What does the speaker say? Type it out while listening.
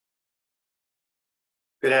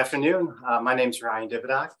Good afternoon. My name is Ryan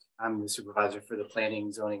Dividock. I'm the supervisor for the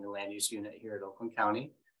Planning, Zoning, and Land Use Unit here at Oakland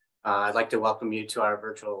County. I'd like to welcome you to our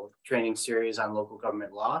virtual training series on local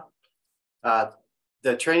government law.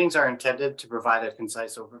 The trainings are intended to provide a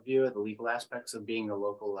concise overview of the legal aspects of being a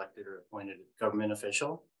local elected or appointed government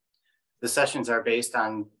official. The sessions are based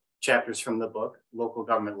on chapters from the book, Local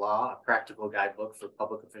Government Law, a practical guidebook for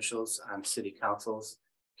public officials on city councils,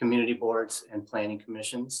 community boards, and planning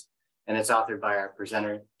commissions. And it's authored by our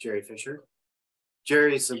presenter, Jerry Fisher.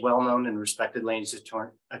 Jerry is a well-known and respected land use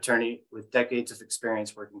attorney with decades of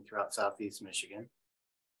experience working throughout Southeast Michigan.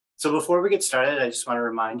 So before we get started, I just want to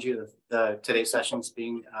remind you that today's session is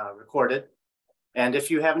being recorded. And if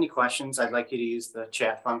you have any questions, I'd like you to use the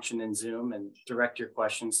chat function in Zoom and direct your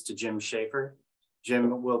questions to Jim Schaefer.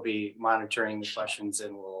 Jim will be monitoring the questions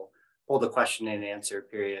and will hold a question and answer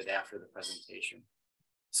period after the presentation.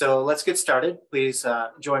 So let's get started. Please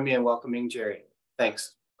join me in welcoming Jerry.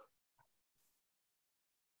 Thanks.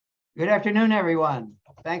 Good afternoon, everyone.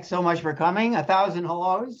 Thanks so much for coming. 1,000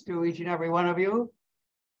 hellos to each and every one of you.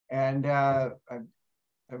 And I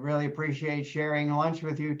really appreciate sharing lunch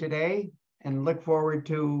with you today and look forward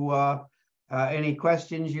to any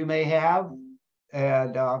questions you may have.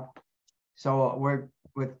 And so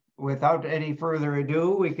without any further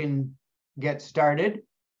ado, we can get started.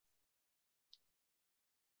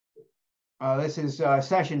 This is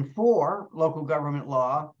session 4, local government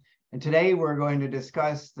law. And today we're going to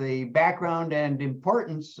discuss the background and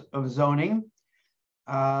importance of zoning.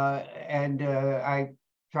 I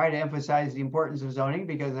try to emphasize the importance of zoning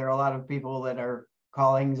because there are a lot of people that are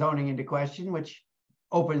calling zoning into question, which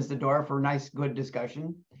opens the door for nice, good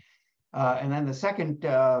discussion. And then the second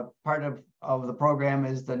part of the program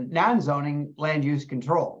is the non-zoning land use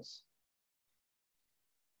controls.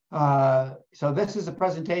 So this is a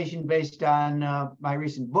presentation based on my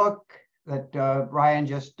recent book that Ryan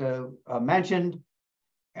just mentioned,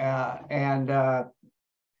 and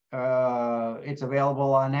it's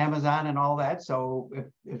available on Amazon and all that. So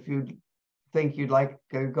if you think you'd like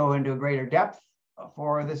to go into greater depth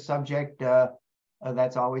for this subject,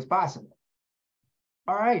 that's always possible.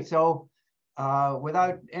 All right, so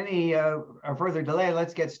without any further delay,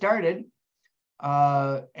 let's get started.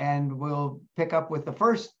 And we'll pick up with the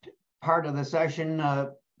first part of the session,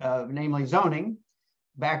 namely zoning,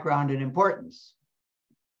 background and importance.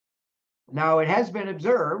 Now, it has been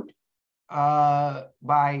observed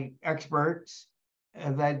by experts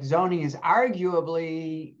that zoning is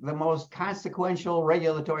arguably the most consequential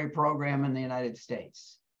regulatory program in the United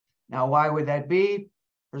States. Now, why would that be?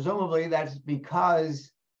 Presumably, that's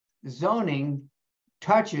because zoning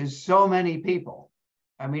touches so many people.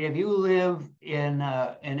 I mean, if you live in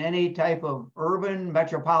any type of urban,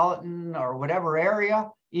 metropolitan, or whatever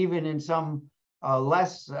area, even in some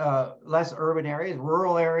less urban areas,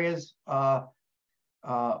 rural areas,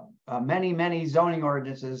 many zoning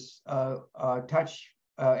ordinances touch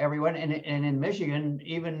everyone. And in Michigan,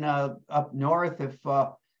 even up north, if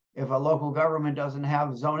a local government doesn't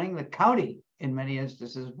have zoning, the county, in many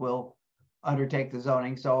instances, will undertake the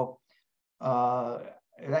zoning. So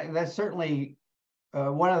that's certainly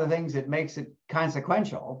one of the things that makes it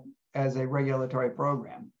consequential as a regulatory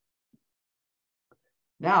program.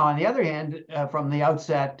 Now, on the other hand, from the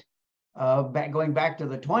outset, going back to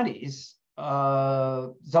the 20s,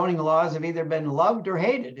 zoning laws have either been loved or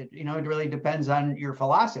hated. It really depends on your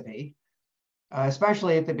philosophy,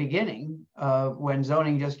 especially at the beginning when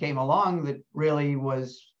zoning just came along, that really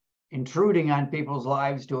was intruding on people's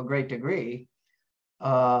lives to a great degree.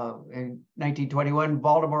 In 1921,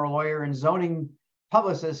 Baltimore lawyer and zoning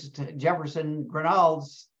publicist Jefferson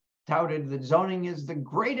Grinalds touted that zoning is the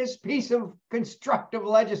greatest piece of constructive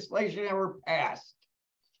legislation ever passed.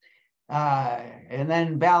 And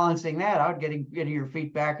then balancing that out, getting your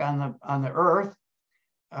feet back on the earth.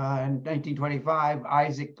 In 1925,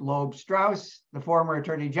 Isaac Loeb Strauss, the former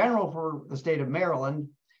Attorney General for the state of Maryland,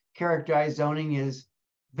 characterized zoning as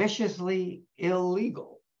viciously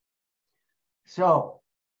illegal. So,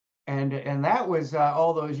 and that was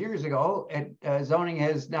all those years ago. Zoning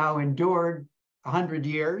has now endured 100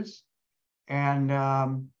 years. And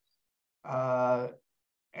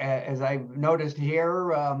as I've noticed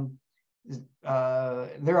here,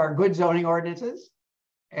 there are good zoning ordinances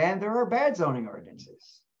and there are bad zoning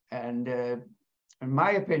ordinances. And in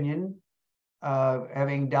my opinion,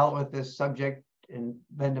 having dealt with this subject and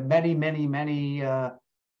been to many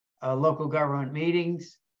local government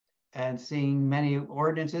meetings and seeing many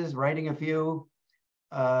ordinances, writing a few,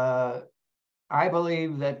 I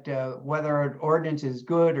believe that whether an ordinance is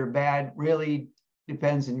good or bad really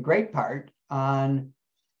depends in great part on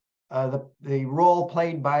the role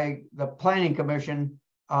played by the Planning Commission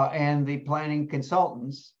and the planning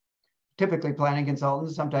consultants, typically planning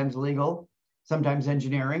consultants, sometimes legal, sometimes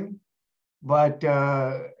engineering. But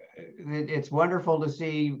it's wonderful to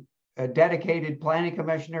see dedicated planning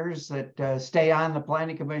commissioners that stay on the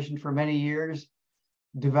planning commission for many years,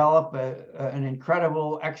 develop an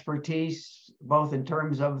incredible expertise, both in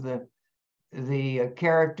terms of the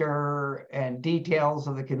character and details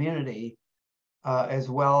of the community, as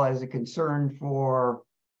well as a concern for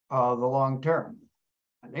the long term.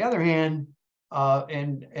 On the other hand,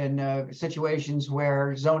 in situations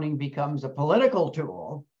where zoning becomes a political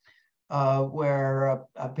tool, where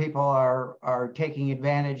people are taking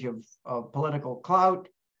advantage of political clout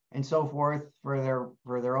and so forth for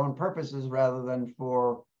their own purposes rather than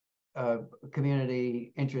for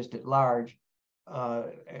community interest at large,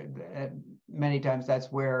 and many times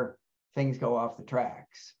that's where things go off the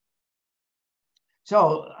tracks.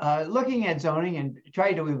 So looking at zoning and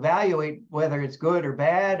trying to evaluate whether it's good or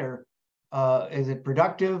bad, or is it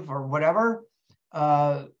productive or whatever,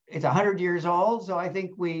 it's 100 years old. So I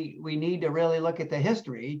think we need to really look at the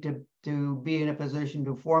history to be in a position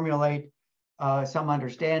to formulate some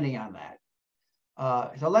understanding on that.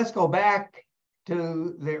 So let's go back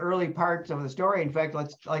to the early parts of the story. In fact,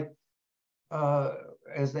 let's, like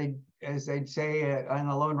as they'd say on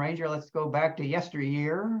the Lone Ranger, let's go back to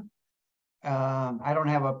yesteryear. I don't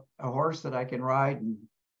have a horse that I can ride and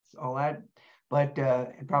all that, but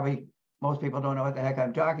probably most people don't know what the heck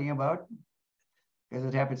I'm talking about because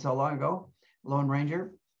it happened so long ago, Lone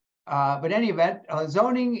Ranger. But in any event,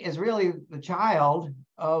 zoning is really the child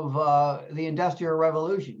of the Industrial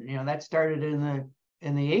Revolution. You know, that started in the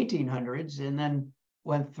 1800s and then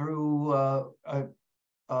went through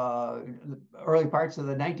the early parts of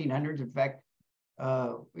the 1900s. In fact,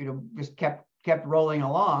 just kept rolling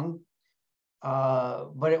along.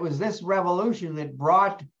 But it was this revolution that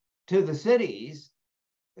brought to the cities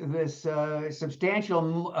this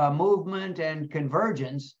substantial movement and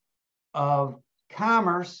convergence of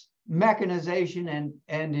commerce, mechanization,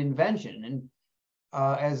 and invention. And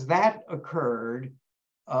as that occurred,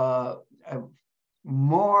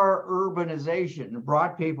 more urbanization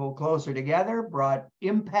brought people closer together, brought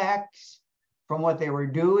impacts from what they were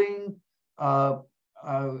doing, so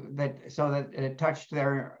that it touched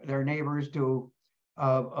their neighbors to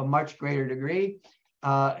a much greater degree,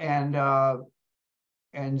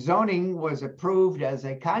 and zoning was approved as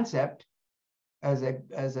a concept, as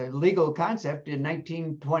a legal concept in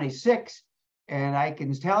 1926. And I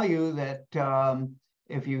can tell you that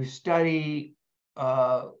if you study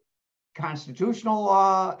constitutional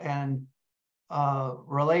law and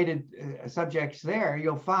related subjects there,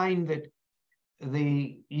 you'll find that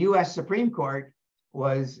the U.S. Supreme Court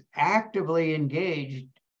was actively engaged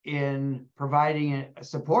in providing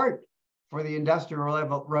support for the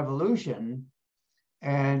Industrial Revolution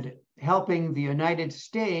and helping the United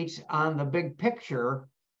States on the big picture,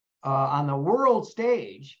 on the world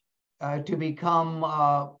stage, to become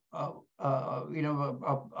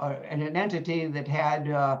an entity that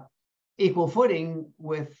had equal footing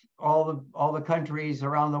with all the countries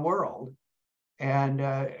around the world,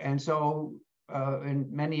 and so in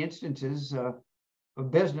many instances,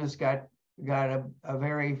 business got a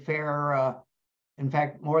very fair, in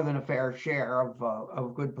fact, more than a fair share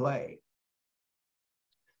of good play.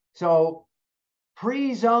 So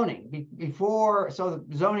pre-zoning, so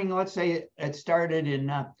the zoning, let's say it started in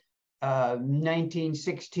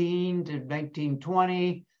 1916 to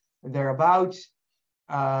 1920, thereabouts.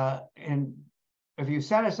 And if you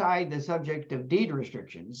set aside the subject of deed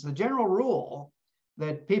restrictions, the general rule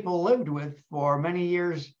that people lived with for many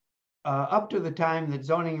years up to the time that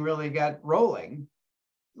zoning really got rolling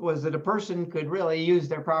was that a person could really use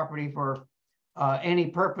their property for any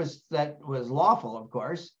purpose that was lawful, of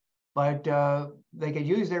course, but they could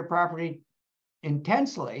use their property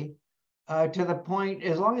intensely to the point,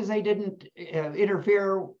 as long as they didn't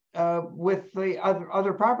interfere with the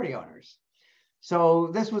other property owners. So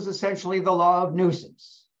this was essentially the law of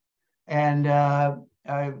nuisance. And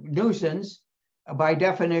nuisance, by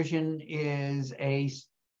definition, is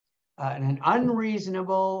an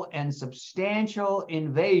unreasonable and substantial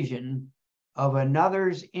invasion of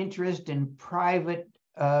another's interest in private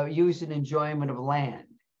use and enjoyment of land.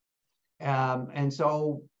 And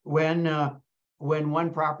so when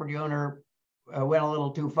one property owner went a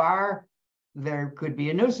little too far, there could be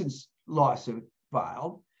a nuisance lawsuit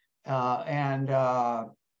filed, and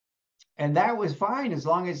that was fine as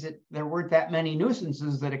long as there weren't that many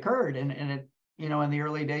nuisances that occurred. And it, in the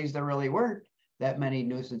early days there really weren't that many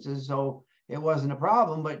nuisances, so it wasn't a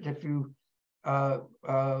problem. But if you try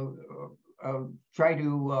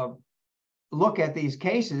to look at these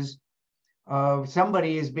cases,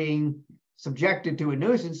 somebody is being subjected to a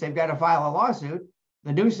nuisance, they've got to file a lawsuit.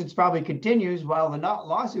 The nuisance probably continues while the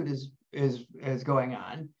lawsuit is going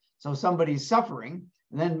on. So somebody's suffering,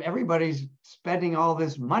 and then everybody's spending all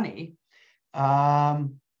this money.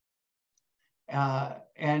 And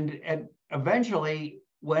eventually,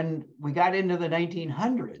 when we got into the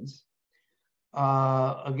 1900s,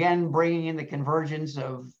 again, bringing in the convergence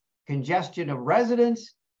of congestion of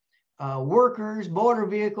residents, workers, motor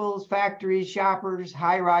vehicles, factories, shoppers,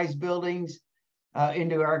 high-rise buildings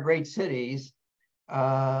into our great cities.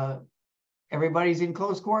 Everybody's in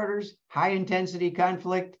close quarters, high-intensity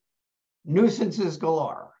conflict, nuisances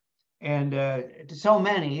galore, and so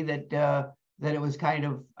many that it was kind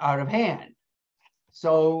of out of hand.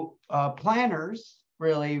 So planners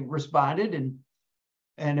really responded,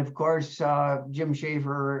 and of course Jim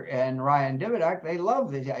Schaefer and Ryan Dividock, they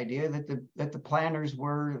love the idea that the planners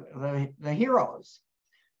were the heroes.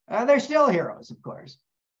 They're still heroes, of course,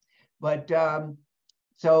 but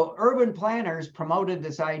so urban planners promoted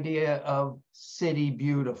this idea of city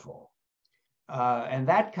beautiful, and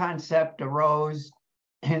that concept arose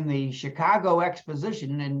in the Chicago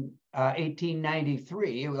Exposition in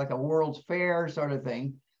 1893. It was like a World's Fair sort of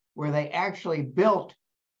thing, where they actually built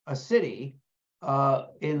a city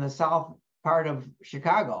in the south part of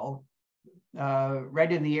Chicago,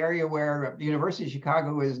 right in the area where the University of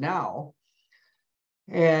Chicago is now.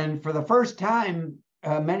 And for the first time,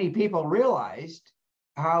 many people realized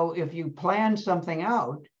how if you plan something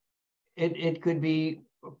out, it could be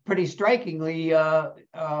pretty strikingly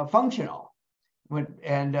functional.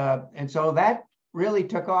 And so that really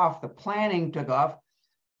took off. The planning took off.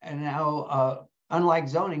 And now, unlike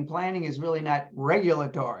zoning, planning is really not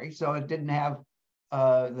regulatory, so it didn't have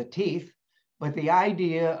the teeth. But the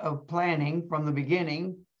idea of planning from the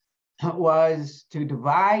beginning was to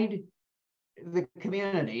divide the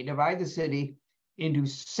community, divide the city into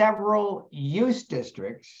several use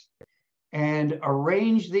districts and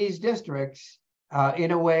arrange these districts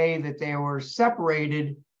in a way that they were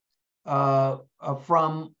separated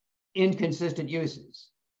from inconsistent uses.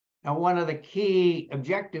 Now, one of the key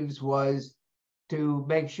objectives was to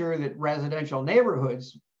make sure that residential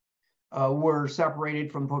neighborhoods were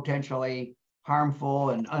separated from potentially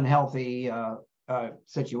harmful and unhealthy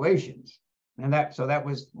situations. And so that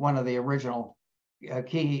was one of the original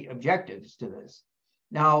key objectives to this.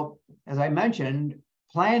 Now, as I mentioned,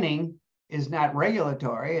 planning is not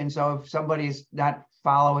regulatory. And so if somebody's not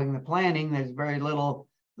following the planning, there's very little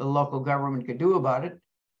the local government could do about it,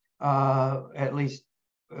 at least,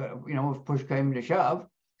 if push came to shove.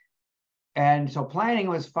 And so planning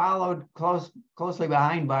was followed closely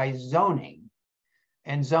behind by zoning.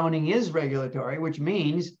 And zoning is regulatory, which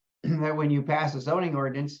means that when you pass a zoning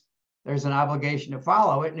ordinance, there's an obligation to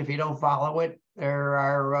follow it. And if you don't follow it, there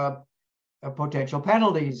are potential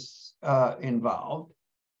penalties involved.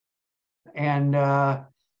 And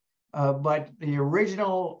but the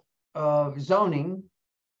original zoning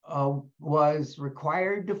was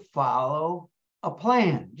required to follow a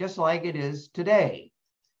plan, just like it is today.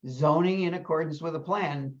 Zoning in accordance with a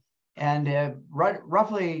plan. And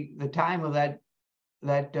roughly the time of that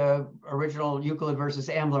original Euclid versus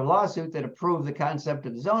Ambler lawsuit that approved the concept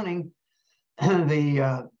of zoning,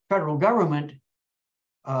 the federal government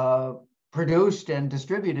produced and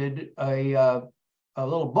distributed a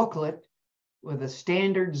little booklet with a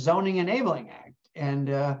standard zoning enabling act. And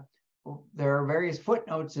there are various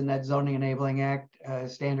footnotes in that zoning enabling act,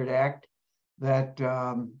 standard act, that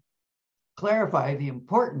clarify the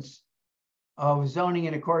importance of zoning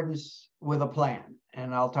in accordance with a plan.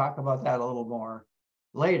 And I'll talk about that a little more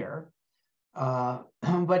later.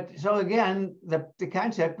 But so again, the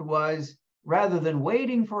concept was, rather than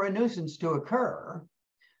waiting for a nuisance to occur,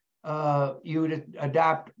 you would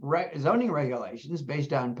adopt zoning regulations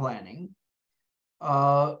based on planning,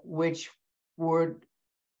 which would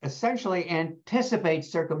essentially anticipate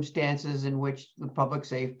circumstances in which the public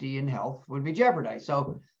safety and health would be jeopardized.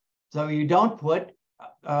 So you don't put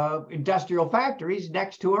industrial factories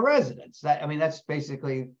next to a residence. That's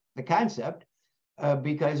basically the concept,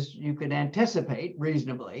 because you can anticipate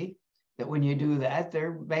reasonably that when you do that,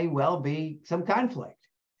 there may well be some conflict,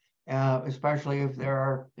 especially if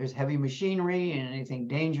there's heavy machinery and anything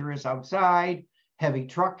dangerous outside, heavy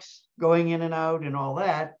trucks going in and out and all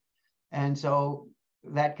that. And so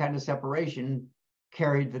that kind of separation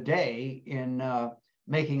carried the day in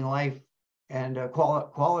making life and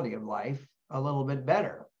quality of life a little bit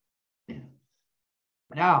better.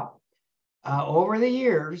 Now, over the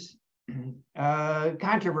years,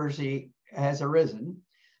 controversy has arisen,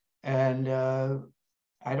 and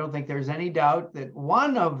I don't think there's any doubt that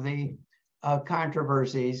one of the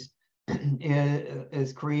controversies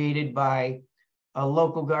is created by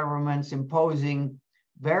local governments imposing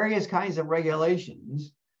various kinds of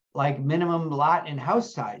regulations, like minimum lot and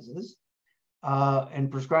house sizes,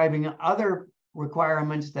 and prescribing other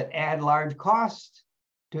requirements that add large costs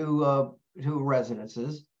to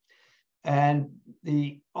residences. And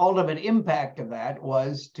the ultimate impact of that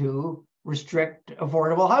was to restrict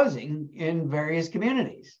affordable housing in various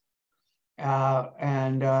communities. There's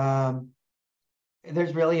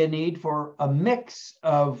really a need for a mix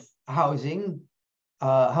of housing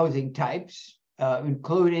types,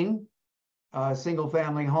 including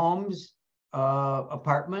single-family homes,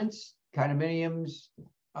 apartments, condominiums,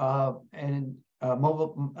 and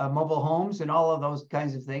mobile homes, and all of those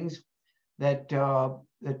kinds of things that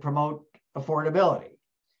promote affordability.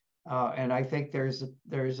 And I think there's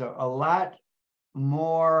a lot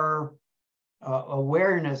more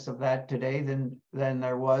awareness of that today than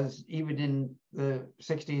there was even in the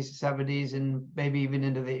 60s, 70s, and maybe even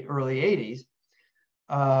into the early 80s.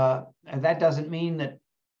 And that doesn't mean that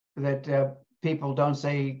people don't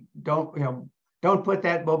put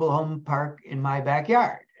that mobile home park in my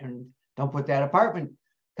backyard, and don't put that apartment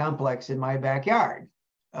complex in my backyard.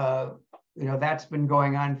 That's been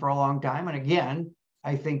going on for a long time. And again,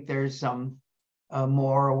 I think there's some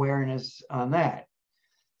more awareness on that.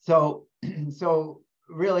 So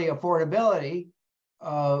really affordability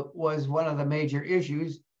was one of the major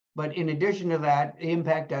issues. But in addition to that, the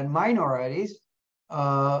impact on minorities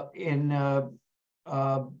in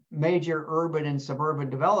major urban and suburban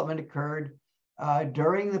development occurred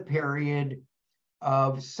during the period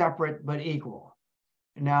of separate but equal.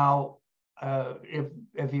 Now,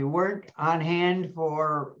 if you weren't on hand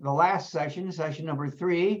for the last session, session number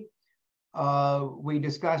 3, we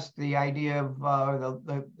discussed the idea of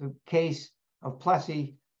the case of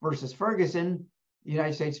Plessy versus Ferguson, the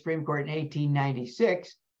United States Supreme Court in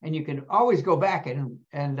 1896. And you can always go back and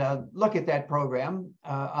look at that program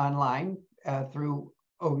online through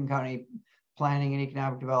Oakland County Planning and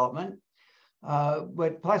Economic Development.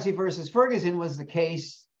 But Plessy versus Ferguson was the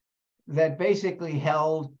case that basically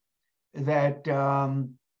held that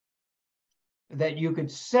that you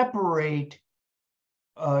could separate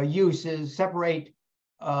uses, separate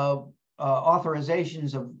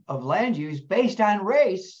authorizations of land use based on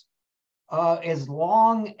race, as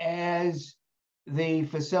long as the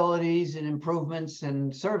facilities and improvements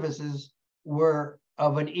and services were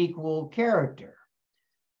of an equal character.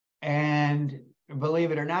 And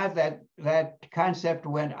believe it or not, that concept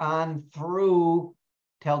went on through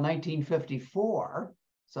till 1954.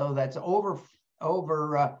 So that's over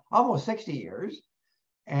almost 60 years.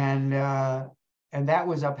 And that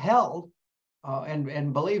was upheld.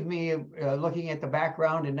 And believe me, looking at the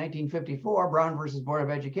background in 1954, Brown versus Board of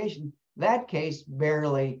Education, that case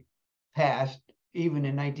barely passed even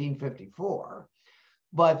in 1954.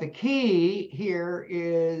 But the key here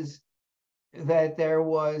is that there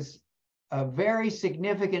was a very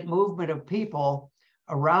significant movement of people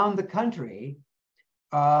around the country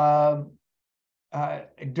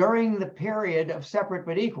during the period of separate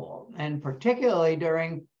but equal, and particularly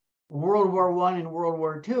during World War I and World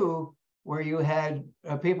War II, where you had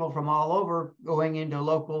people from all over going into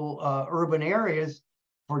local urban areas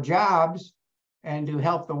for jobs and to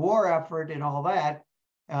help the war effort and all that.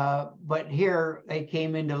 But here they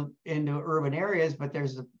came into urban areas, but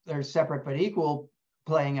there's separate but equal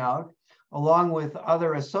playing out, along with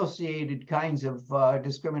other associated kinds of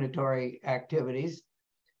discriminatory activities.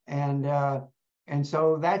 And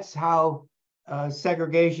so that's how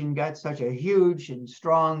segregation got such a huge and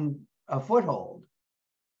strong foothold.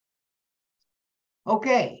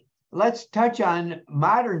 Okay, let's touch on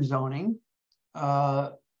modern zoning,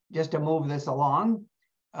 just to move this along.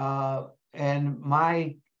 And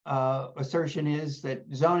my assertion is that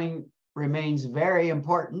zoning remains very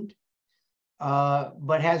important,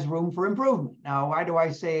 but has room for improvement. Now, why do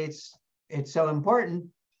I say it's so important?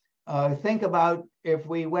 Think about if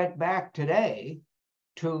we went back today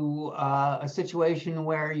to a situation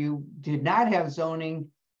where you did not have zoning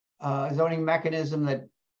mechanism that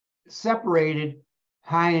separated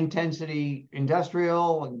high intensity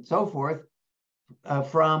industrial and so forth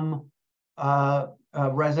from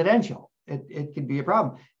residential. It could be a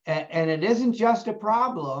problem. And it isn't just a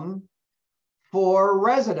problem for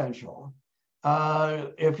residential.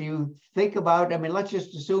 If you think about, I mean, let's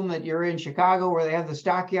just assume that you're in Chicago where they have the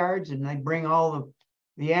stockyards and they bring all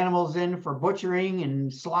the animals in for butchering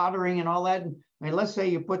and slaughtering and all that. I mean, let's say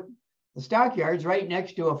you put the stockyards right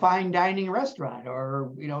next to a fine dining restaurant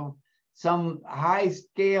or, some high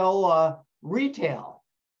scale retail.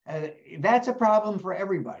 That's a problem for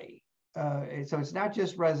everybody. So it's not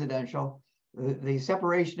just residential. the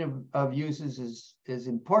separation of uses is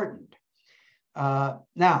important.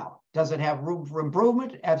 Now, does it have room for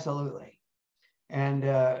improvement? Absolutely. And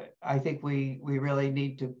I think we really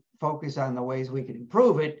need to focus on the ways we can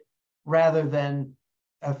improve it rather than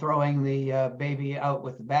throwing the baby out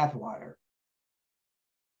with the bathwater.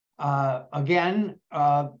 Again,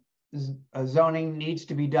 zoning needs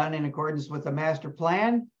to be done in accordance with the master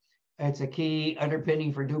plan. It's a key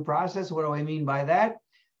underpinning for due process. What do I mean by that?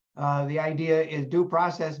 The idea is due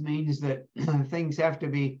process means that things have to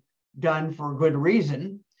be done for good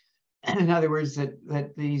reason. In other words,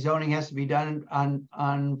 that the zoning has to be done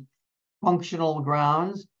on functional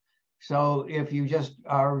grounds. So if you just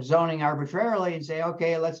are zoning arbitrarily and say,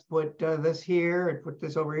 okay, let's put this here and put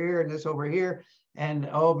this over here and this over here, and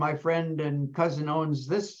oh, my friend and cousin owns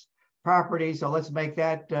this property, so let's make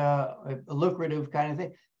that a lucrative kind of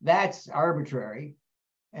thing. That's arbitrary,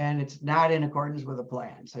 and it's not in accordance with a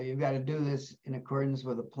plan. So you've got to do this in accordance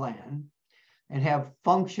with a plan and have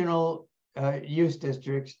functional use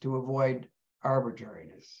districts to avoid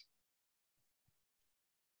arbitrariness.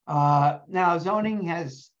 Now, zoning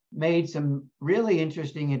has made some really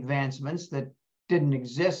interesting advancements that didn't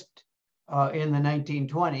exist in the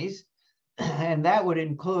 1920s, and that would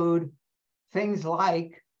include things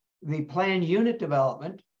like the planned unit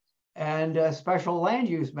development and a special land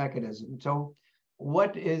use mechanism. So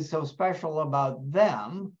what is so special about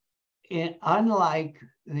them, unlike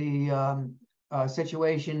the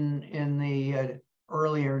situation in the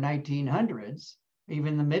earlier 1900s,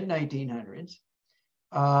 even the mid 1900s,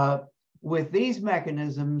 with these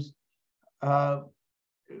mechanisms, the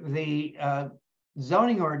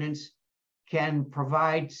zoning ordinance can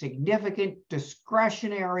provide significant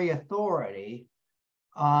discretionary authority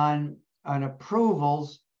on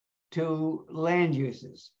approvals to land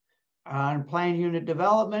uses. On planned unit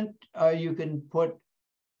development, you can put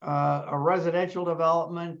a residential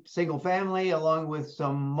development, single family, along with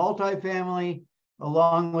some multifamily,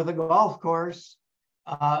 along with a golf course,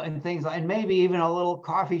 and things like, and maybe even a little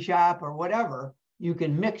coffee shop or whatever. You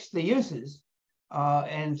can mix the uses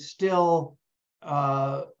and still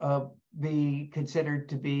be considered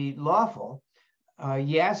to be lawful.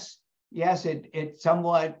 Yes, it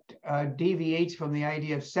somewhat deviates from the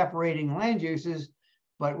idea of separating land uses,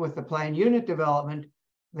 but with the planned unit development,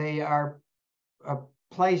 they are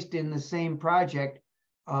placed in the same project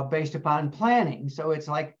based upon planning. So it's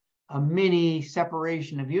like a mini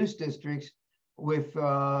separation of use districts with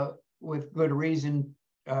good reason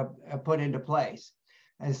put into place.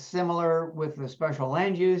 As similar with the special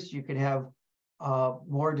land use, you could have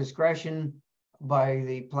more discretion by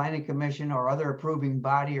the planning commission or other approving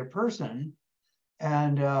body or person,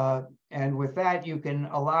 and with that you can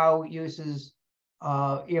allow uses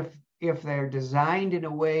if they're designed in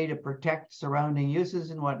a way to protect surrounding uses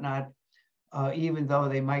and whatnot, even though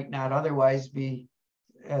they might not otherwise be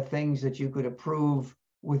things that you could approve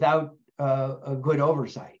without a good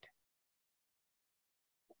oversight.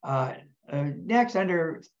 Next,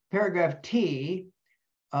 under paragraph T,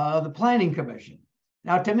 the Planning Commission.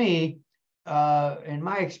 Now, to me, in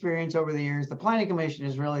my experience over the years, the Planning Commission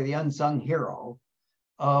is really the unsung hero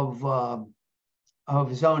of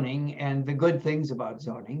zoning and the good things about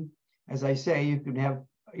zoning. As I say, you can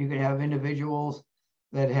have individuals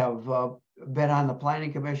that have been on the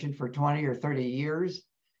Planning Commission for 20 or 30 years.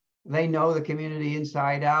 They know the community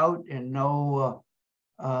inside out and know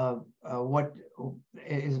what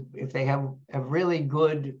is, if they have really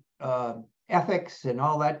good ethics and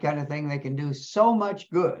all that kind of thing, they can do so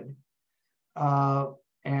much good.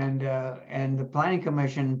 And the Planning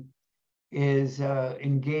Commission is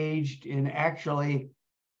engaged in actually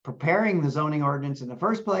preparing the zoning ordinance in the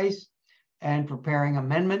first place and preparing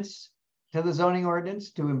amendments to the zoning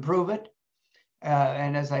ordinance to improve it.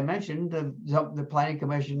 And as I mentioned, the Planning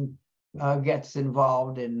Commission gets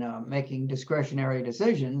involved in making discretionary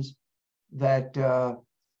decisions that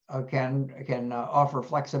can offer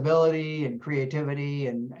flexibility and creativity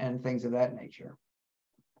and things of that nature.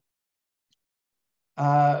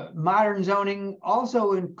 Modern zoning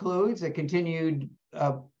also includes a continued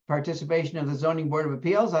participation of the Zoning Board of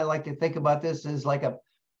Appeals. I like to think about this as like a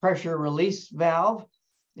pressure release valve.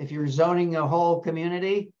 If you're zoning a whole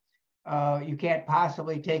community, you can't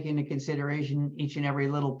possibly take into consideration each and every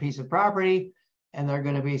little piece of property, and there are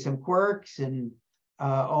going to be some quirks and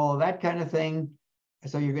all of that kind of thing.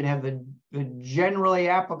 So you're going to have the generally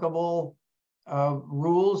applicable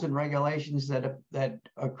rules and regulations that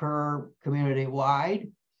occur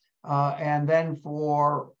community-wide. And then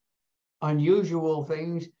for unusual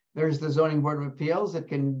things, there's the Zoning Board of Appeals that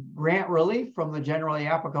can grant relief from the generally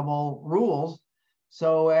applicable rules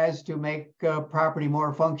so as to make property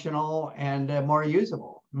more functional and more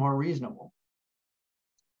usable, more reasonable.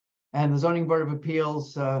 And the Zoning Board of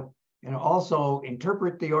Appeals also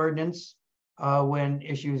interpret the ordinance when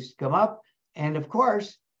issues come up. And of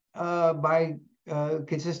course,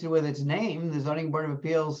 consistent with its name, the Zoning Board of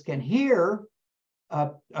Appeals can hear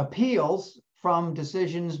appeals from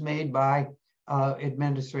decisions made by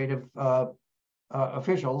administrative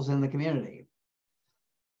officials in the community.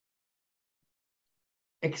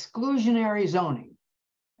 Exclusionary zoning.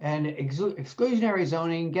 And exclusionary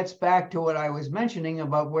zoning gets back to what I was mentioning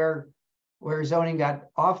about where zoning got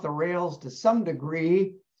off the rails to some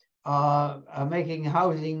degree, making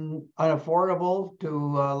housing unaffordable to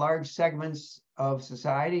large segments of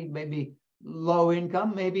society, maybe low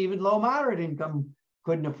income, maybe even low moderate income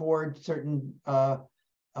couldn't afford certain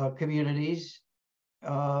communities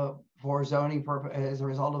for zoning as a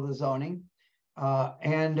result of the zoning.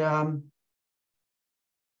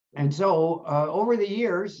 And so over the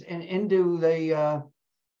years and into the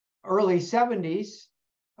early 70s,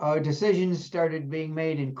 decisions started being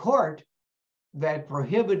made in court that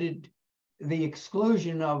prohibited the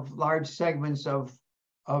exclusion of large segments of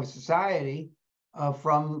society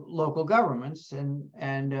from local governments,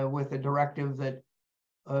 and with a directive that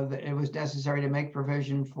it was necessary to make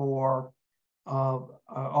provision for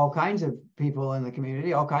all kinds of people in the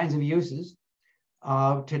community, all kinds of uses.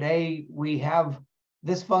 Today, we have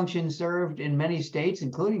this function served in many states,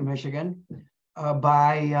 including Michigan,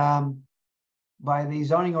 by the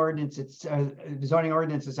zoning ordinance,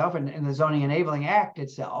 itself and the Zoning Enabling Act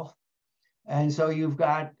itself. And so you've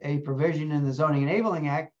got a provision in the Zoning Enabling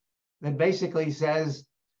Act that basically says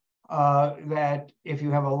that if you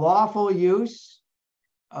have a lawful use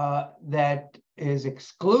that is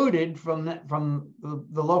excluded from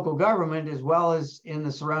the local government as well as in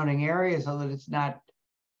the surrounding area so that it's not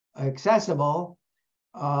accessible,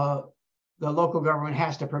 the local government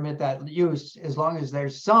has to permit that use as long as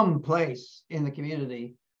there's some place in the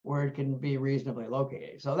community where it can be reasonably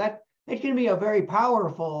located. So that it can be a very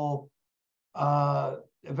powerful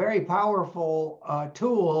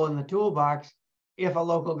tool in the toolbox if a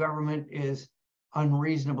local government is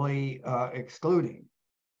unreasonably excluding.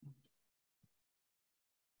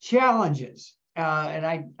 Challenges, and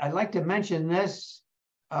I'd like to mention this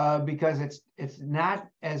because it's not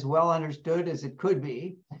as well understood as it could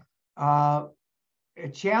be.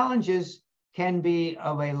 Challenges can be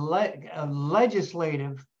of a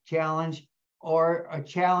legislative challenge or a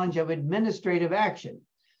challenge of administrative action.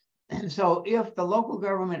 So if the local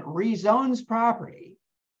government rezones property,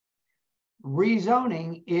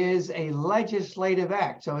 rezoning is a legislative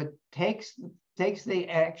act. So it takes the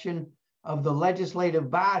action of the legislative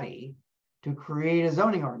body to create a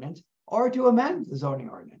zoning ordinance or to amend the zoning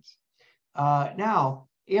ordinance. Now,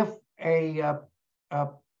 if a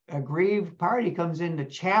aggrieved party comes in to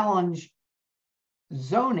challenge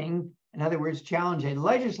zoning, in other words, challenge a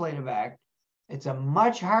legislative act, it's a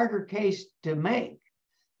much harder case to make.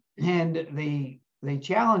 And the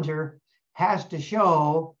challenger has to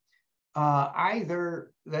show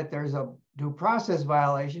either that there's a due process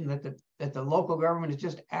violation, that the local government is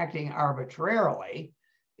just acting arbitrarily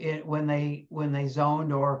when they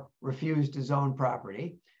zoned or refused to zone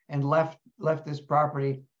property and left this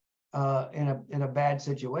property in a bad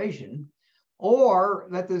situation, or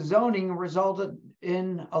that the zoning resulted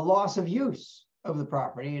in a loss of use of the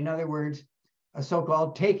property. In other words, a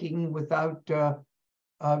so-called taking without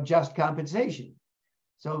just compensation.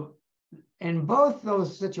 So in both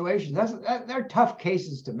those situations, they're tough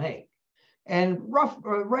cases to make, and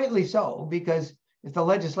rightly so, because if the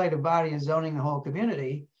legislative body is zoning the whole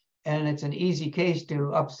community and it's an easy case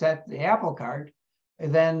to upset the apple cart,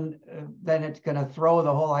 then it's going to throw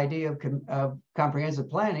the whole idea of comprehensive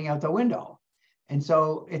planning out the window. And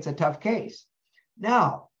so it's a tough case.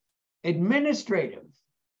 Now, administrative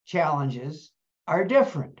challenges are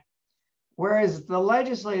different. Whereas the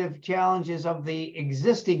legislative challenges of the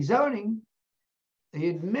existing zoning, the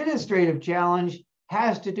administrative challenge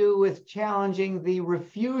has to do with challenging the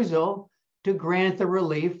refusal to grant the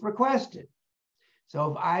relief requested.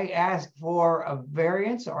 So if I ask for a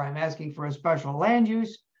variance or I'm asking for a special land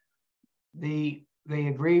use, the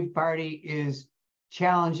aggrieved party is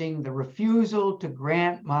challenging the refusal to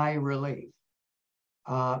grant my relief.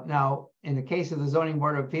 Now, in the case of the Zoning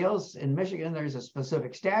Board of Appeals in Michigan, there's a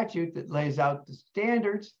specific statute that lays out the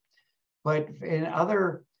standards, but in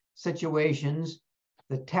other situations,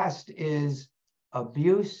 the test is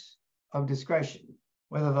abuse of discretion,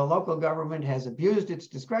 whether the local government has abused its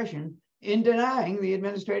discretion in denying the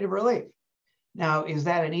administrative relief. Now, is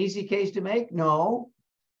that an easy case to make? No,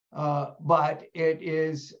 but it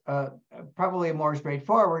is probably more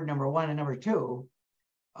straightforward, number one, and number two,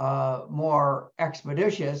 more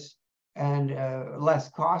expeditious and less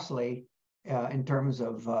costly in terms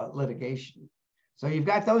of litigation. So you've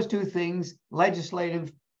got those two things,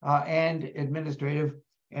 legislative and administrative,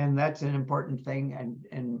 and that's an important thing and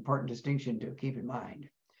an important distinction to keep in mind.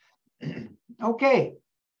 Okay.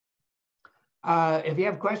 If you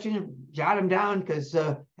have questions, jot them down, because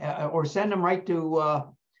or send them right to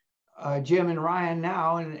Jim and Ryan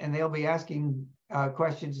now, and they'll be asking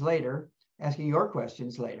questions later, asking your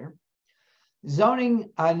questions later.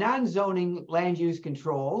 Zoning, non-zoning land use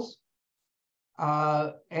controls,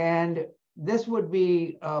 and this would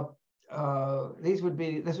be this would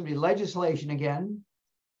be legislation again,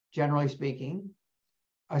 generally speaking,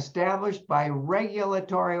 established by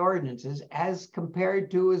regulatory ordinances as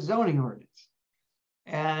compared to a zoning ordinance.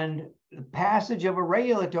 And the passage of a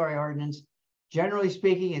regulatory ordinance, generally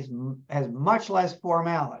speaking, has much less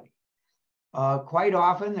formality. Quite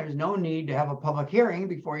often, there's no need to have a public hearing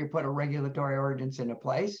before you put a regulatory ordinance into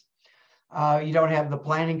place. You don't have the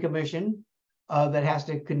planning commission that has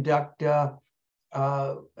to conduct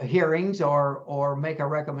hearings or make a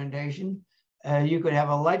recommendation. You could have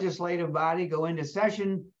a legislative body go into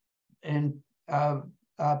session and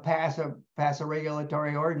pass a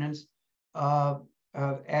regulatory ordinance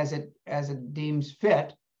as it deems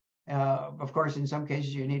fit. Of course, in some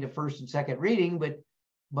cases you need a first and second reading,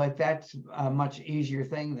 but that's a much easier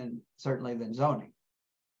thing certainly than zoning.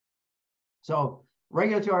 So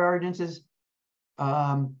regulatory ordinances,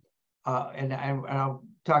 and I'll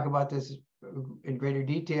talk about this in greater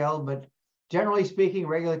detail, but generally speaking,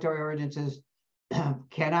 regulatory ordinances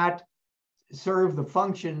cannot serve the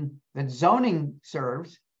function that zoning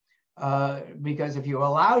serves, because if you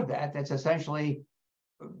allowed that, that's essentially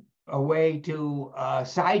a way to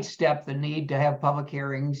sidestep the need to have public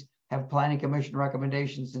hearings, have planning commission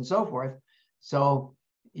recommendations, and so forth. So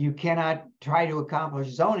you cannot try to accomplish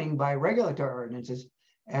zoning by regulatory ordinances,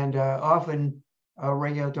 and often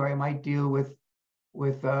regulatory might deal with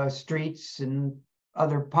streets and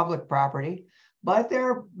other public property, but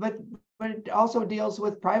it also deals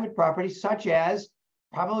with private property, such as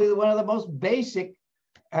probably one of the most basic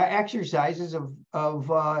exercises of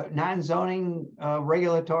non-zoning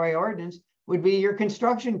regulatory ordinance would be your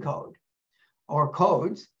construction code or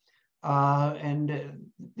codes. And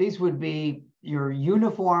these would be your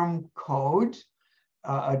uniform codes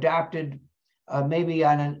adopted maybe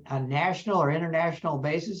on a national or international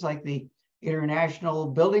basis, like the International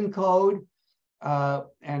Building Code,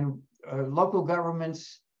 and local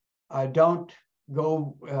governments don't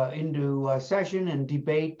go into session and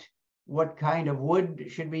debate what kind of wood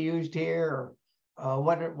should be used here, or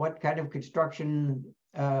what kind of construction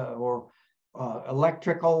or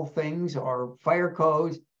electrical things or fire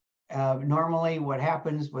codes. Normally what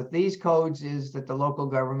happens with these codes is that the local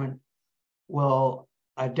government will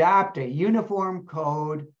adopt a uniform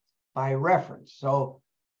code by reference. So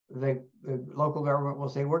the local government will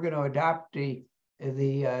say, we're going to adopt the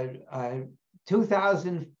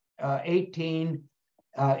 2018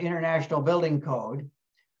 International Building Code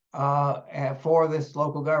for this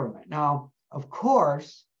local government. Now, of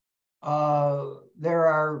course, there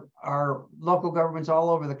are local governments all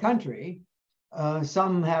over the country.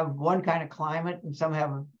 Some have one kind of climate and some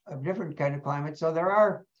have a different kind of climate. So there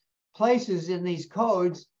are places in these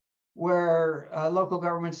codes where local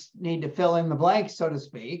governments need to fill in the blanks, so to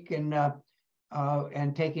speak, and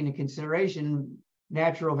take into consideration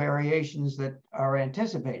natural variations that are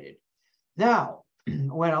anticipated. Now,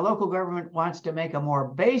 when a local government wants to make a more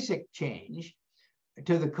basic change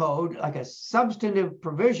to the code, like a substantive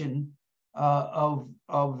provision of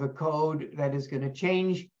the code that is going to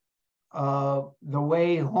change the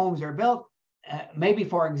way homes are built, maybe,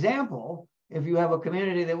 for example, if you have a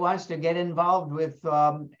community that wants to get involved with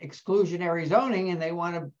exclusionary zoning and they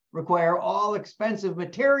want to require all expensive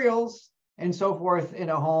materials and so forth in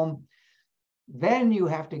a home, then you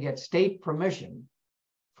have to get state permission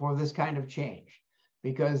for this kind of change,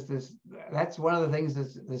 because that's one of the things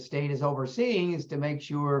that the state is overseeing, is to make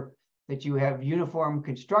sure that you have uniform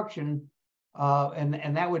construction,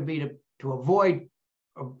 and that would be to avoid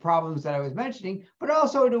problems that I was mentioning, but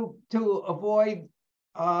also to avoid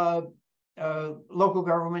local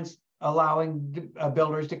governments allowing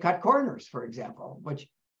builders to cut corners, for example, which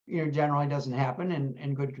generally doesn't happen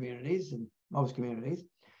in good communities, in most communities.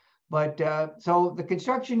 But so the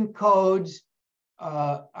construction codes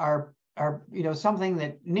are something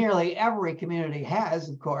that nearly every community has,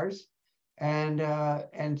 of course, and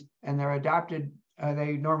they're adopted.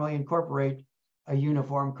 They normally incorporate a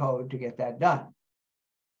uniform code to get that done.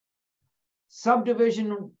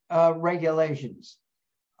 subdivision regulations.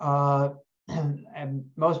 And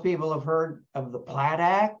most people have heard of the Plat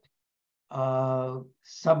Act,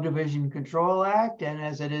 Subdivision Control Act, and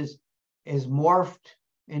as it is morphed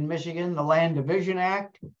in Michigan, the Land Division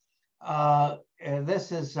Act.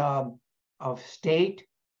 This is a state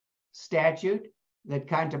statute that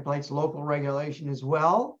contemplates local regulation as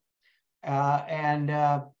well.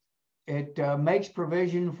 It makes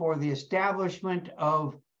provision for the establishment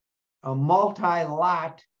of a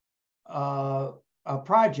multi-lot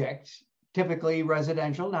projects, typically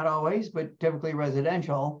residential, not always, but typically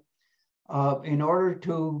residential, in order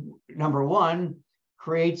to, number one,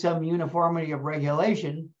 create some uniformity of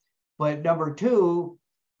regulation, but number two,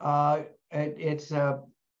 it's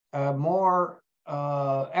more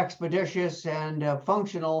expeditious and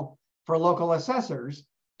functional for local assessors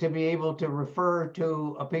to be able to refer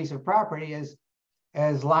to a piece of property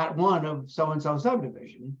as lot one of so-and-so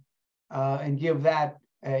subdivision, and give that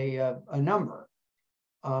a number,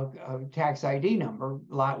 a tax ID number.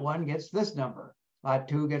 Lot one gets this number, lot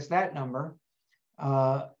two gets that number.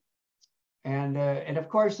 And of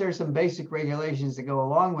course, there's some basic regulations that go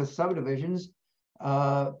along with subdivisions.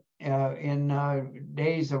 In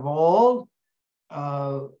days of old,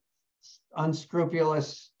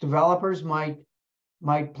 unscrupulous developers might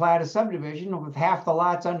plat a subdivision with half the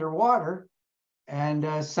lots underwater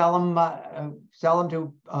and sell them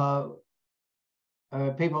to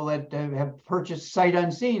people that have purchased sight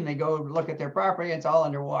unseen. They go look at their property, it's all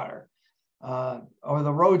underwater, or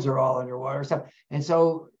the roads are all underwater.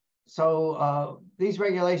 So these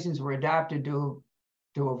regulations were adopted to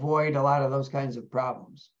avoid a lot of those kinds of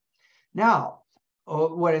problems. Now,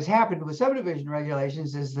 what has happened with subdivision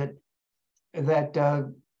regulations is that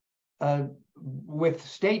with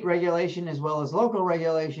state regulation as well as local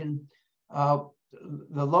regulation,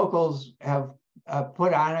 the locals have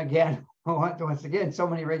put on again, once again, so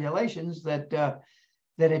many regulations that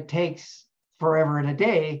it takes forever and a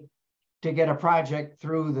day to get a project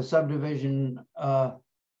through the subdivision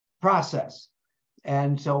process.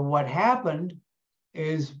 And so what happened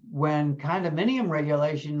is when condominium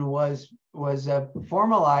regulation was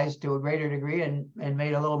formalized to a greater degree and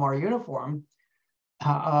made a little more uniform,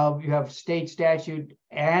 you have state statute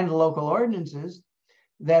and local ordinances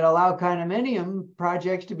that allow condominium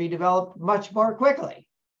projects to be developed much more quickly.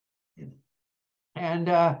 And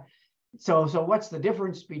so what's the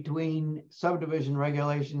difference between subdivision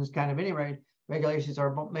regulations, condominium regulations,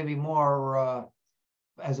 or maybe more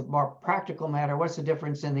as a more practical matter, what's the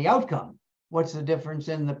difference in the outcome? What's the difference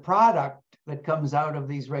in the product that comes out of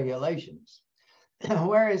these regulations?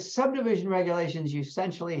 Whereas subdivision regulations, you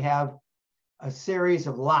essentially have a series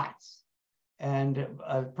of lots, and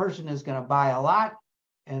a person is going to buy a lot,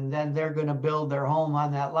 and then they're going to build their home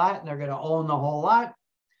on that lot, and they're going to own the whole lot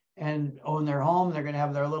and own their home. They're going to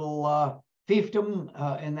have their little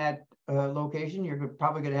fiefdom in that location. You're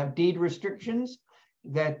probably going to have deed restrictions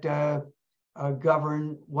that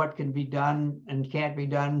govern what can be done and can't be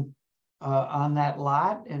done on that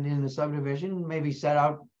lot. And in the subdivision, maybe set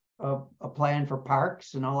out a plan for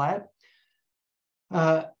parks and all that.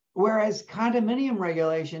 Whereas condominium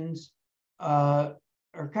regulations are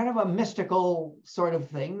kind of a mystical sort of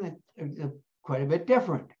thing that are quite a bit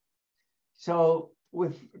different. So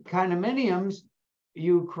with condominiums,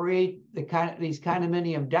 you create these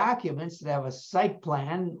condominium documents that have a site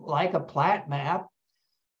plan like a plat map,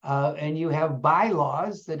 and you have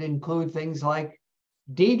bylaws that include things like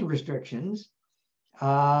deed restrictions,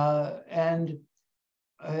 but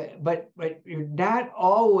you're not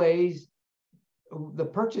always, the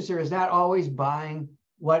purchaser is not always buying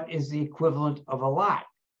what is the equivalent of a lot.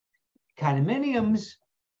 Condominiums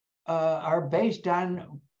are based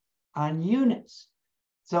on units.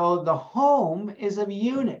 So the home is a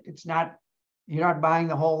unit. It's not, you're not buying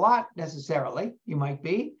the whole lot necessarily. You might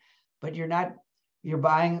be, but you're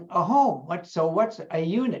buying a home. So what's a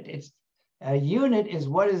unit? A unit is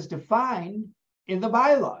what is defined in the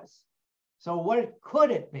bylaws. So what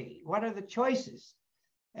could it be? What are the choices?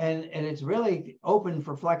 And it's really open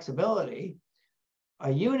for flexibility. A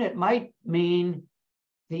unit might mean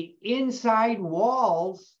the inside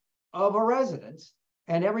walls of a residence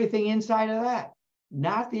and everything inside of that,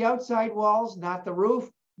 not the outside walls, not the roof,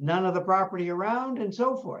 none of the property around, and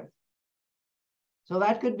so forth. So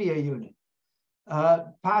that could be a unit.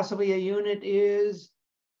 Possibly a unit is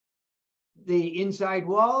the inside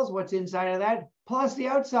walls, what's inside of that, plus the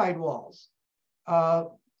outside walls.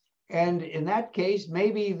 And in that case,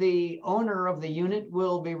 maybe the owner of the unit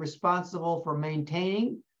will be responsible for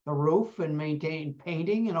maintaining the roof and maintain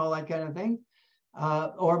painting and all that kind of thing.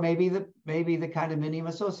 Or maybe the condominium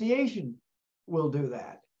association will do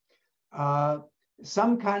that.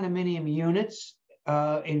 Some condominium units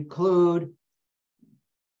include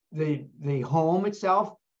the home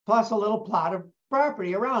itself, plus a little plot of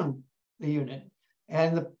property around the unit.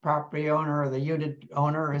 And the property owner or the unit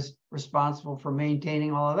owner is responsible for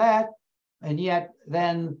maintaining all of that. And yet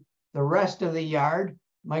then the rest of the yard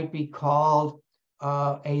might be called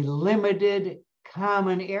a limited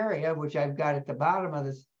common area, which I've got at the bottom of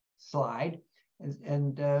this slide.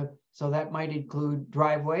 So that might include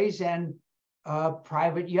driveways and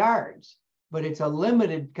private yards. But it's a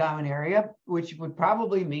limited common area, which would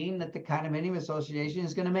probably mean that the condominium association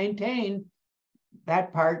is going to maintain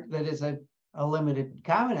that part that is a limited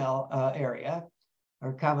common area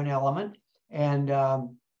or common element, and the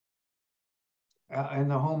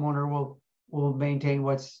homeowner will maintain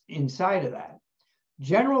what's inside of that.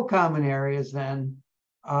 General common areas then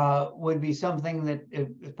would be something that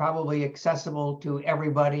is probably accessible to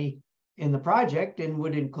everybody in the project and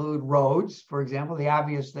would include roads, for example, the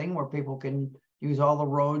obvious thing where people can use all the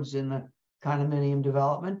roads in the condominium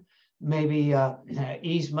development, maybe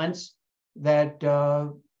easements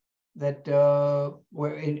where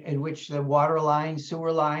in which the water lines,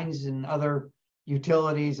 sewer lines, and other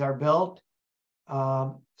utilities are built,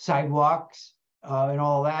 sidewalks, and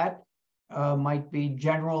all that might be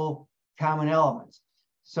general common elements.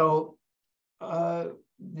 So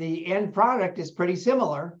the end product is pretty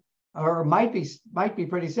similar, or might be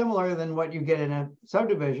pretty similar than what you get in a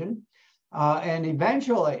subdivision. And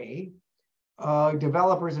eventually,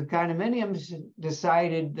 developers of condominiums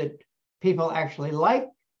decided that people actually like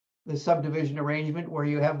the subdivision arrangement where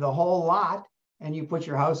you have the whole lot and you put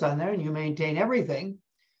your house on there and you maintain everything.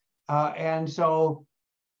 And so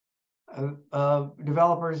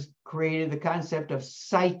developers created the concept of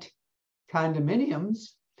site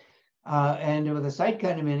condominiums. And with a site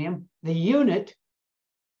condominium, the unit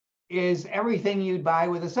is everything you'd buy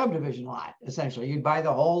with a subdivision lot. Essentially, you'd buy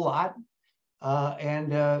the whole lot,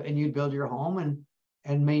 and you'd build your home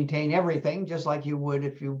and maintain everything just like you would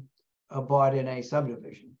if you bought in a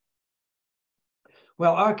subdivision.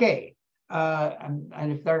 Well, okay.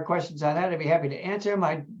 And if there are questions on that, I'd be happy to answer them.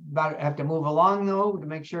 I have to move along though to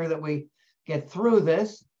make sure that we get through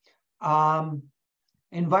this.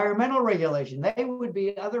 Environmental regulation, they would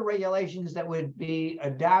be other regulations that would be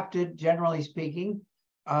adopted, generally speaking,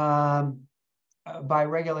 by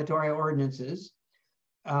regulatory ordinances.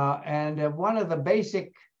 And one of the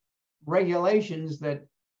basic regulations that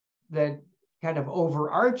kind of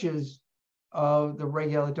overarches of the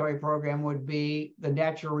regulatory program would be the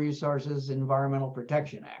Natural Resources Environmental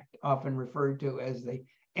Protection Act, often referred to as the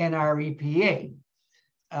NREPA.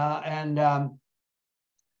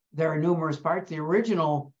 There are numerous parts. The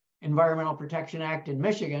original Environmental Protection Act in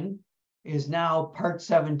Michigan is now Part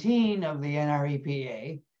 17 of the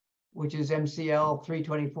NREPA, which is MCL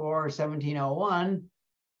 324-1701.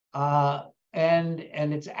 And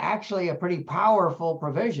it's actually a pretty powerful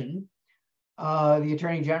provision. The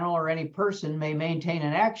Attorney General or any person may maintain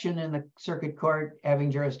an action in the circuit court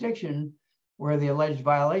having jurisdiction where the alleged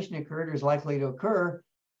violation occurred or is likely to occur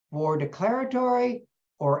for declaratory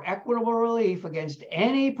or equitable relief against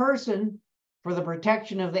any person for the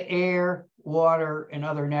protection of the air, water, and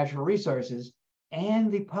other natural resources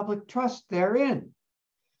and the public trust therein,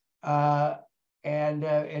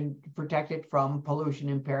 and protect it from pollution,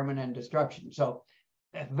 impairment, and destruction. So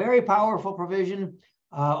a very powerful provision.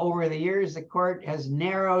 Over the years, the court has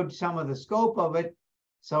narrowed some of the scope of it,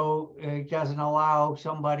 so it doesn't allow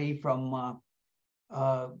somebody from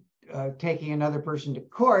taking another person to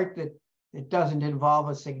court that it doesn't involve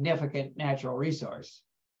a significant natural resource.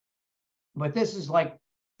 But this is like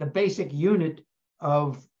the basic unit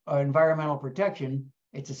of environmental protection.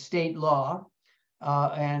 It's a state law,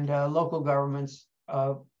 and local governments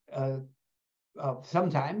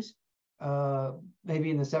sometimes, maybe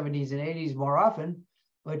in the 70s and 80s more often,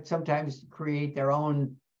 but sometimes create their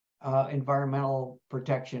own environmental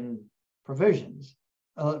protection provisions,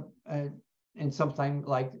 and something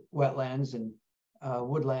like wetlands and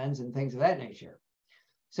woodlands and things of that nature.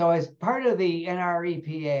 So as part of the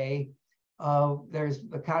NREPA, there's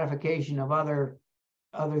a codification of other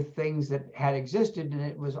things that had existed, and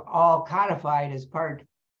it was all codified as part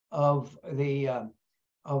of the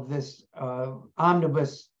of this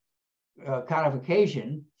omnibus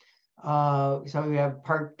codification. So we have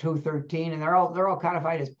Part 213, and they're all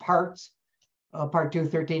codified as parts. Part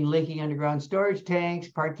 213, leaking underground storage tanks.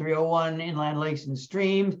 Part 301, inland lakes and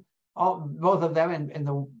streams. Both of them, and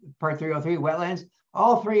the Part 303, wetlands.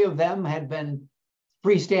 All three of them had been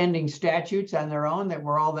freestanding statutes on their own that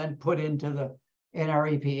were all then put into the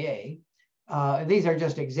NREPA. These are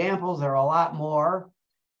just examples. There are a lot more.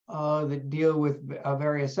 that deal with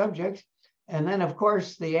various subjects. And then, of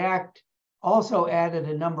course, the Act also added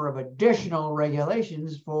a number of additional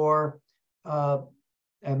regulations for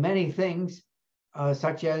many things,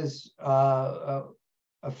 such as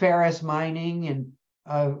ferrous mining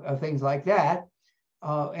and things like that.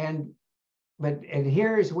 But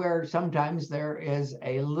here's where sometimes there is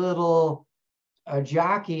a little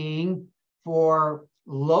jockeying for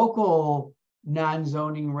local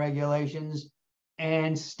non-zoning regulations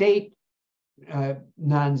and state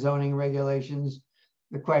non-zoning regulations.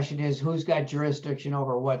 The question is, who's got jurisdiction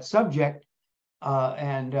over what subject?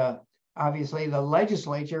 Obviously, the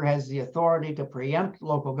legislature has the authority to preempt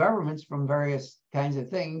local governments from various kinds of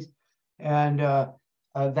things. And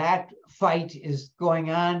that fight is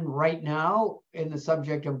going on right now in the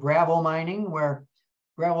subject of gravel mining, where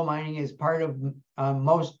gravel mining is part of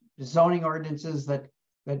most zoning ordinances that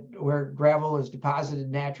where gravel is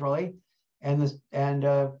deposited naturally. And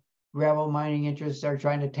gravel mining interests are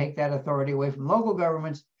trying to take that authority away from local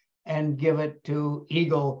governments and give it to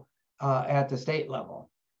EGLE at the state level.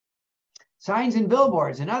 Signs and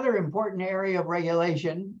billboards, another important area of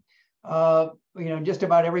regulation. Just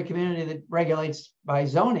about every community that regulates by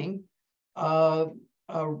zoning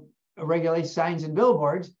regulates signs and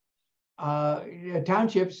billboards.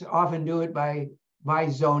 Townships often do it by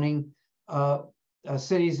zoning.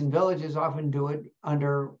 Cities and villages often do it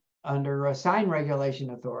under a sign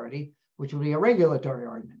regulation authority, which would be a regulatory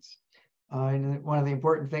ordinance. And one of the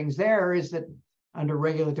important things there is that under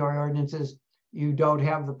regulatory ordinances, you don't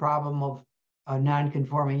have the problem of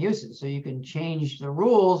non-conforming uses. So you can change the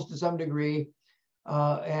rules to some degree.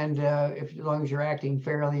 As long as you're acting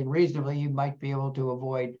fairly and reasonably, you might be able to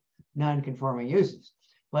avoid non-conforming uses.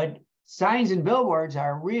 But signs and billboards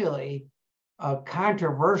are really a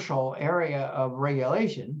controversial area of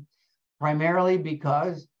regulation, primarily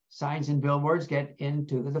because signs and billboards get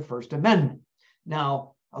into the First Amendment.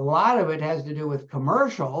 Now, a lot of it has to do with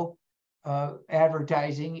commercial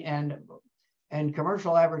advertising, and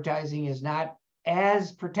commercial advertising is not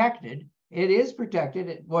as protected. It is protected.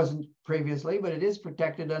 It wasn't previously, but it is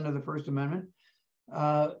protected under the First Amendment.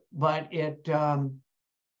 But it,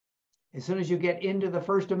 as soon as you get into the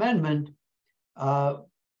First Amendment,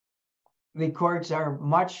 the courts are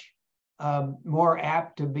much more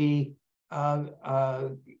apt to be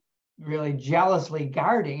really jealously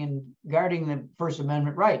guarding the First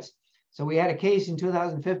Amendment rights. So we had a case in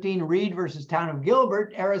 2015, Reed versus Town of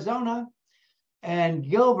Gilbert, Arizona, and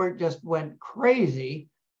Gilbert just went crazy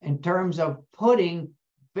in terms of putting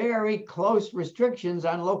very close restrictions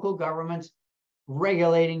on local governments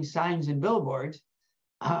regulating signs and billboards,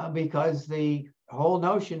 because the whole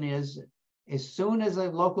notion is, as soon as a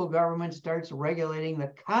local government starts regulating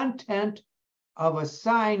the content of a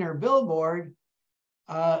sign or billboard,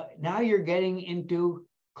 now you're getting into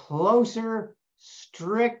closer,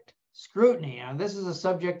 strict scrutiny. And this is a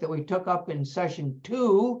subject that we took up in session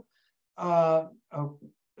 2 a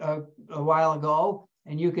while ago,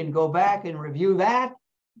 and you can go back and review that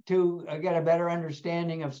to get a better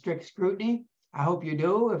understanding of strict scrutiny. I hope you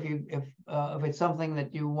do, if it's something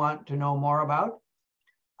that you want to know more about.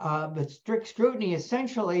 But strict scrutiny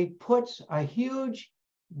essentially puts a huge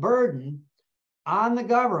burden on the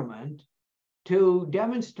government to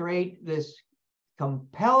demonstrate this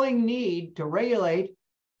compelling need to regulate,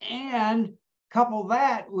 and couple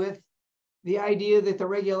that with the idea that the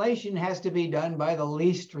regulation has to be done by the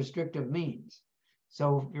least restrictive means.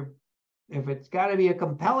 So if it's got to be a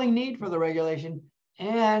compelling need for the regulation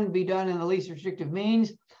and be done in the least restrictive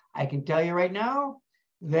means, I can tell you right now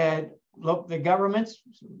that the governments,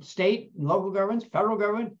 state and local governments, federal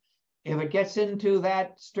government, if it gets into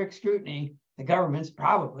that strict scrutiny, the government's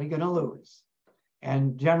probably going to lose,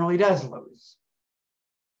 and generally does lose.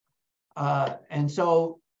 The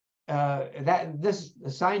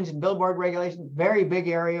signs and billboard regulation, very big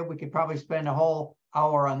area. We could probably spend a whole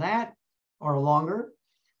hour on that or longer.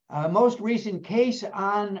 Most recent case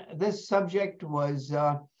on this subject was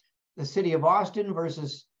the city of Austin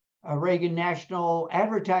versus Reagan National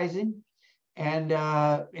Advertising. And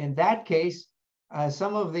in that case,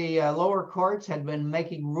 some of the lower courts had been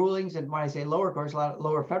making rulings, and when I say lower courts, a lot of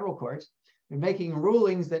lower federal courts, been making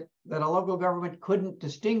rulings that a local government couldn't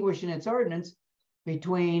distinguish in its ordinance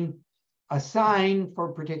between a sign for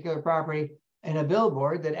a particular property and a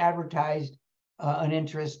billboard that advertised an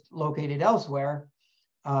interest located elsewhere.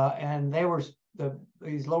 And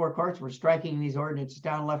these lower courts were striking these ordinances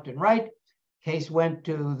down left and right. Case went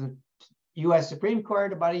to the U.S. Supreme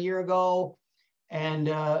Court about a year ago. And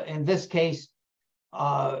in this case,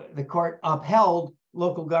 the court upheld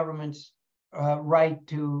local governments' right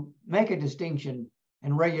to make a distinction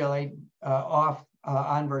and regulate off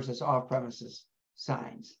on versus off premises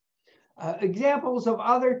signs. Examples of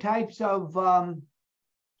other types of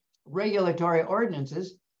regulatory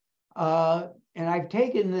ordinances, and I've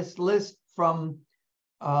taken this list from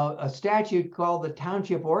a statute called the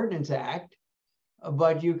Township Ordinance Act,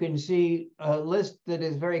 but you can see a list that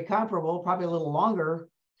is very comparable, probably a little longer,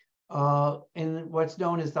 in what's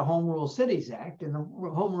known as the Home Rule Cities Act. And the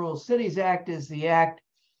Home Rule Cities Act is the act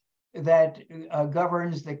that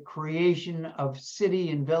governs the creation of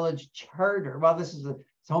city and village charter. Well, this is the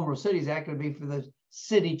Home Rule Cities Act would be for the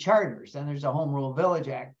city charters. Then there's a Home Rule Village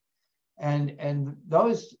Act. And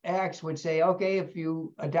those acts would say, okay, if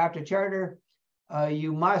you adopt a charter,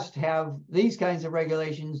 you must have these kinds of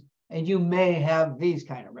regulations, and you may have these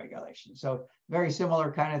kind of regulations. So very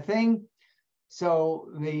similar kind of thing. So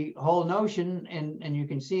the whole notion, and you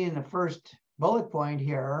can see in the first bullet point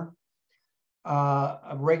here,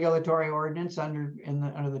 a regulatory ordinance under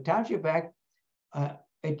the Township Act,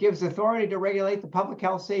 it gives authority to regulate the public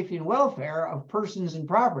health, safety, and welfare of persons and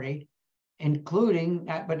property, including,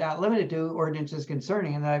 but not limited to, ordinances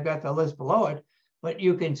concerning, and then I've got the list below it, but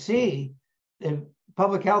you can see the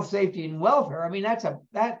public health, safety, and welfare. I mean,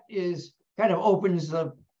 that is kind of opens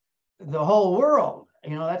the whole world.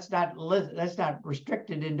 You know, that's not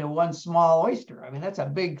restricted into one small oyster. I mean, that's a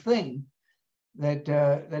big thing that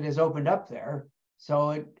is opened up there.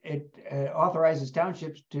 So it authorizes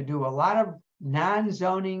townships to do a lot of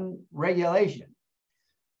non-zoning regulation.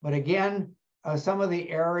 But again, some of the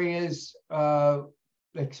areas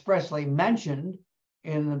expressly mentioned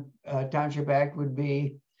in the Township Act would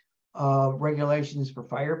be regulations for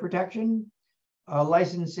fire protection,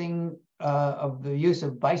 licensing of the use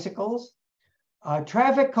of bicycles,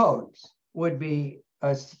 traffic codes would be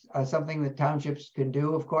something that townships can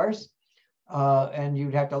do, of course. And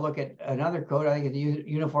you'd have to look at another code. I think the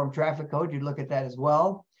Uniform Traffic Code, you'd look at that as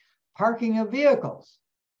well. Parking of vehicles,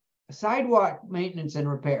 sidewalk maintenance and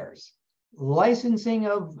repairs, licensing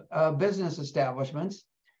of business establishments,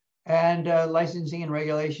 and licensing and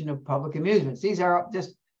regulation of public amusements. These are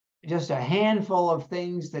just a handful of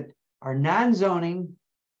things that are non-zoning,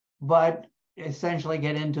 but essentially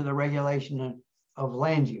get into the regulation of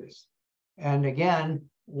land use. And again,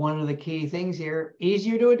 one of the key things here,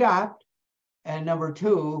 easier to adopt. And number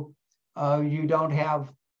two, you don't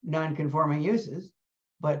have non-conforming uses,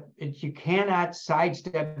 but you cannot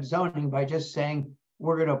sidestep zoning by just saying,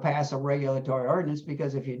 we're going to pass a regulatory ordinance,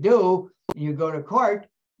 because if you do, you go to court,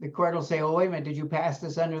 the court will say, oh, wait a minute, did you pass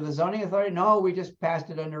this under the zoning authority? No, we just passed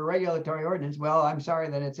it under a regulatory ordinance. Well, I'm sorry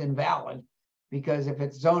that it's invalid, because if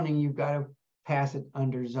it's zoning, you've got to pass it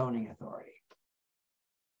under zoning authority.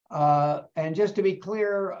 And just to be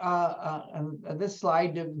clear, on this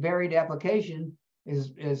slide, the varied application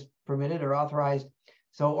is permitted or authorized.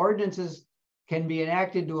 So ordinances can be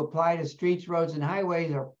enacted to apply to streets, roads, and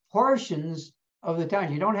highways, or portions of the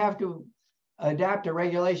town. You don't have to adopt a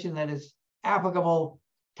regulation that is applicable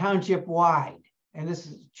township wide. And this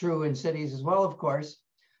is true in cities as well, of course.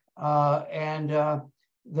 The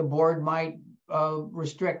board might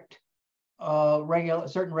restrict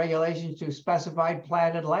certain regulations to specified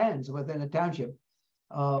platted lands within a township.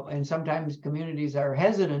 And sometimes communities are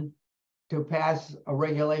hesitant to pass a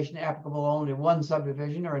regulation applicable only in one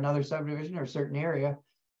subdivision or another subdivision or a certain area.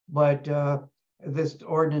 But this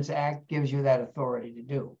Ordinance Act gives you that authority to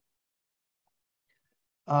do.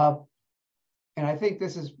 And I think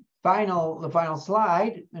this is the final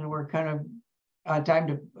slide, and we're kind of on time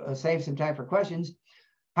to save some time for questions.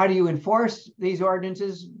 How do you enforce these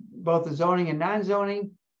ordinances, both the zoning and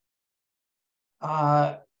non-zoning?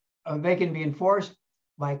 They can be enforced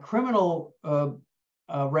by criminal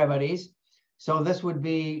remedies. So this would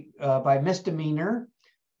be by misdemeanor.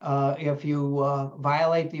 If you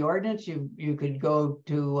violate the ordinance, you could go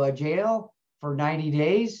to jail for 90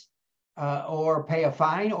 days or pay a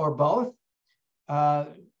fine, or both.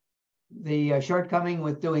 The shortcoming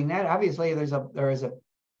with doing that, obviously, there is a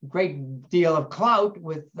great deal of clout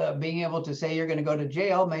with being able to say you're going to go to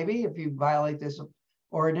jail, maybe, if you violate this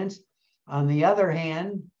ordinance. On the other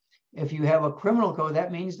hand, if you have a criminal code,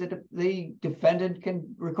 that means that the defendant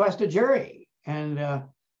can request a jury. And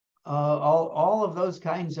all of those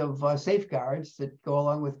kinds of safeguards that go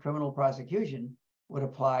along with criminal prosecution would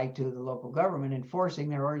apply to the local government enforcing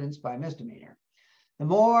their ordinance by misdemeanor. The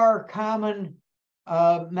more common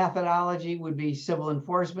methodology would be civil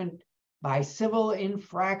enforcement by civil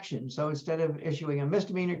infraction. So instead of issuing a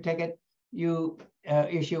misdemeanor ticket, you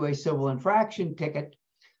issue a civil infraction ticket.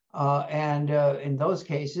 In those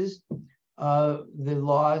cases, the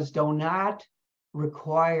laws do not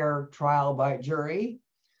require trial by jury.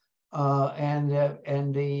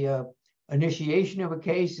 The initiation of a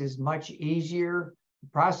case is much easier.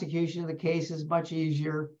 Prosecution of the case is much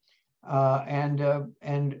easier. And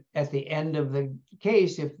at the end of the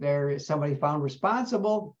case, if there is somebody found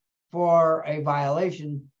responsible for a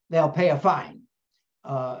violation, they'll pay a fine.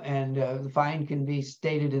 The fine can be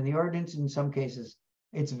stated in the ordinance. In some cases,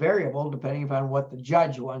 it's variable depending upon what the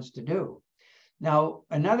judge wants to do. Now,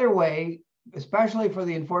 another way, especially for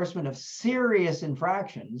the enforcement of serious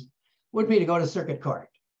infractions, would be to go to circuit court.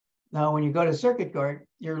 Now, when you go to circuit court,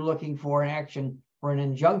 you're looking for an action for an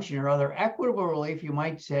injunction or other equitable relief. You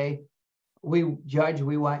might say, Judge,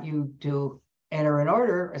 we want you to enter an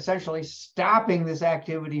order essentially stopping this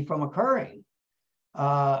activity from occurring.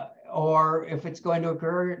 Or if it's going to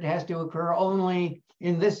occur, it has to occur only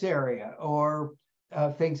in this area, or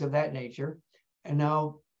things of that nature. And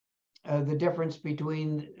now the difference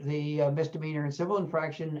between the misdemeanor and civil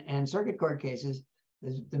infraction and circuit court cases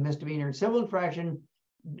is the misdemeanor and civil infraction,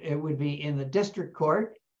 it would be in the district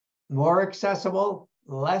court, more accessible,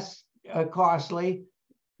 less costly.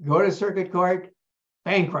 Go to circuit court,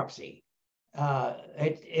 bankruptcy.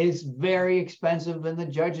 It is very expensive, and the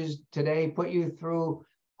judges today put you through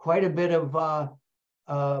quite a bit of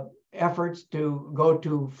efforts to go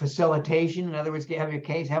to facilitation. In other words, have your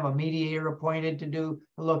case, have a mediator appointed to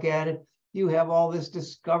look at it. You have all this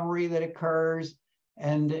discovery that occurs,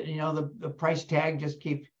 and the price tag just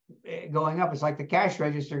keeps going up. It's like the cash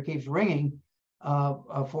register keeps ringing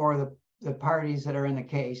for the parties that are in the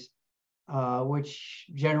case, which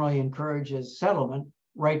generally encourages settlement,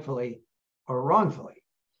 rightfully or wrongfully.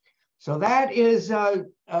 So that is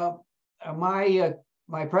my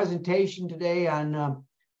presentation today on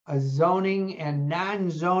a zoning and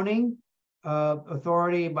non-zoning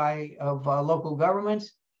authority of local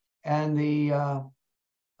governments and the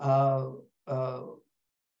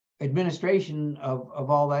administration of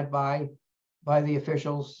all that by the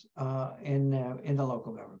officials in the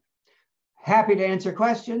local government. Happy to answer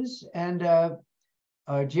questions. And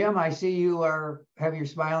Jim, I see you have your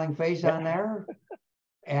smiling face on there,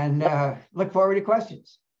 and look forward to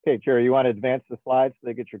questions. Okay, Jerry, you want to advance the slides so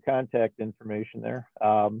they get your contact information there.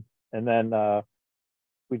 And then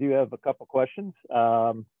we do have a couple questions.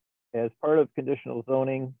 As part of conditional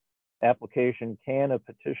zoning application, can a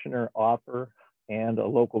petitioner offer and a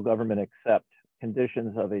local government accept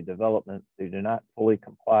conditions of a development that do not fully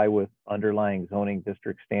comply with underlying zoning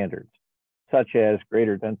district standards, such as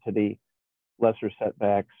greater density, lesser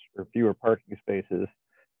setbacks, or fewer parking spaces,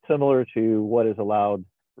 similar to what is allowed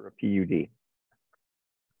for a PUD?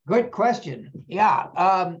 Good question.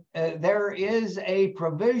 Yeah, there is a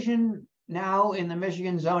provision now in the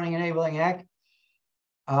Michigan Zoning Enabling Act.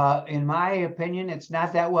 In my opinion, it's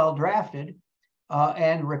not that well drafted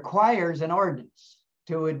and requires an ordinance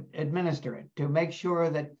to administer it, to make sure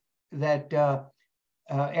that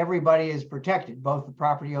everybody is protected, both the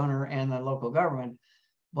property owner and the local government.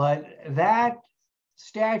 But that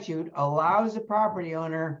statute allows the property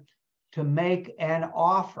owner to make an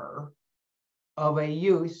offer of a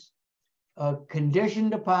use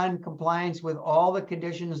conditioned upon compliance with all the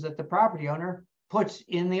conditions that the property owner puts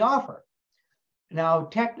in the offer. Now,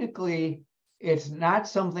 technically, it's not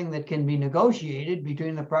something that can be negotiated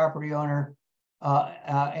between the property owner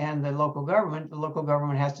and the local government. The local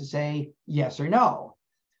government has to say yes or no.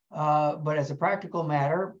 But as a practical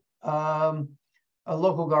matter,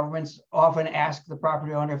 local governments often ask the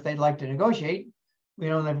property owner if they'd like to negotiate.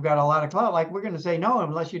 They've got a lot of clout, like, we're going to say no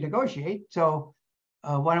unless you negotiate. So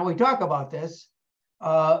why don't we talk about this?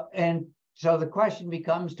 And so the question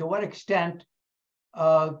becomes, to what extent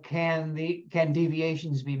can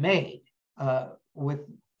deviations be made with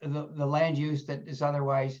the land use that is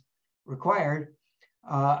otherwise required?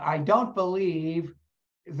 I don't believe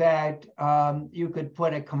that you could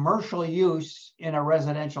put a commercial use in a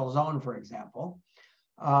residential zone, for example.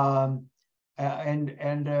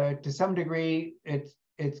 To some degree,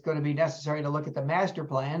 it's going to be necessary to look at the master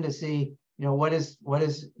plan to see, what is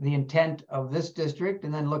the intent of this district,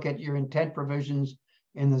 and then look at your intent provisions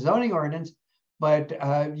in the zoning ordinance. But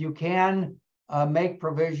you can make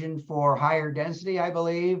provision for higher density, I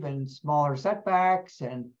believe, and smaller setbacks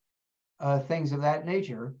and things of that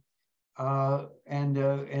nature. And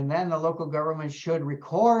then the local government should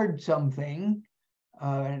record something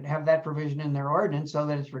and have that provision in their ordinance so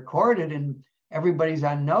that it's recorded and everybody's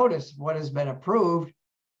on notice what has been approved,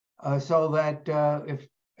 so that if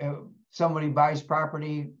somebody buys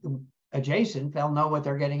property adjacent, they'll know what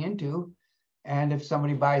they're getting into. And if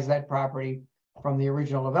somebody buys that property from the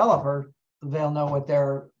original developer, they'll know what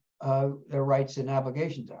their rights and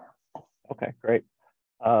obligations are. Okay, great.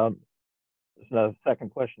 There's a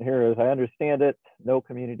second question here. As I understand it, no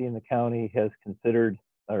community in the county has considered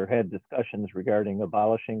or had discussions regarding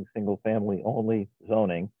abolishing single-family only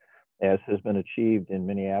zoning, as has been achieved in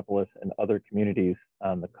Minneapolis and other communities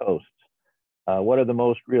on the coasts. What are the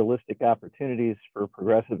most realistic opportunities for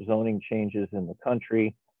progressive zoning changes in the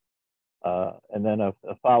country? And then a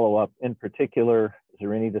follow-up, in particular, is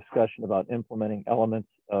there any discussion about implementing elements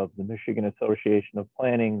of the Michigan Association of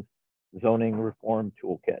Planning's zoning reform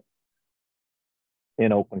toolkit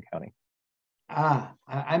in Oakland County?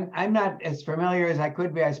 I'm not as familiar as I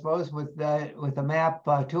could be, I suppose, with the map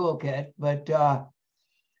toolkit, but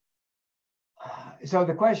so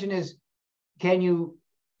the question is, can you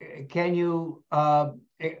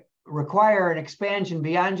require an expansion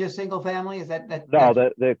beyond just single family? Is that no?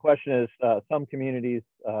 The question is, some communities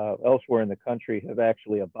elsewhere in the country have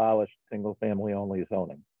actually abolished single family only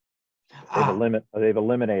zoning. They've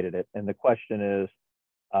eliminated it, and the question is,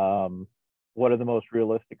 what are the most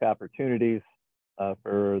realistic opportunities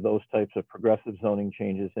for those types of progressive zoning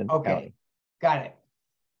changes in the county? Got it.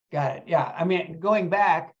 Yeah, I mean, going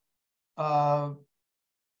back,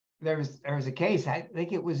 there was a case, I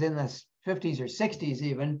think it was in the 50s or 60s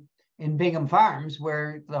even, in Bingham Farms,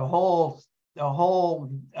 where the whole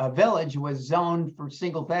village was zoned for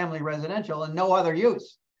single family residential and no other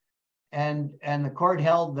use. And the court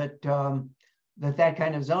held that that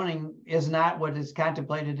kind of zoning is not what is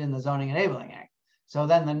contemplated in the Zoning Enabling Act. So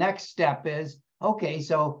then the next step is, okay,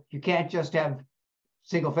 so you can't just have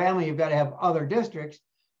single family, you've got to have other districts.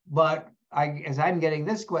 But as I'm getting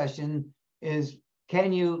this question is,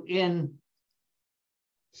 can you in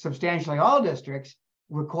substantially all districts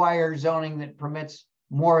require zoning that permits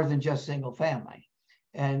more than just single family?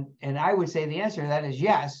 And I would say the answer to that is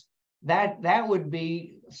yes. That would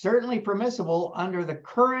be certainly permissible under the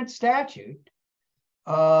current statute.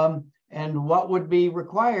 And what would be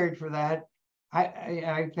required for that?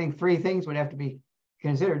 I think three things would have to be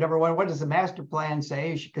considered. Number one, what does the master plan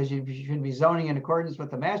say? Because you should be zoning in accordance with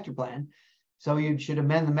the master plan. So you should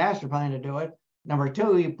amend the master plan to do it. Number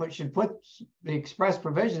two, you should put the express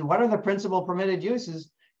provision. What are the principal permitted uses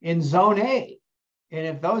in zone A? And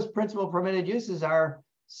if those principal permitted uses are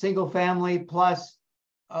single family plus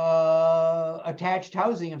attached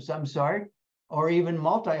housing of some sort, or even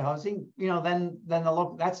multi-housing, then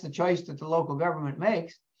that's the choice that the local government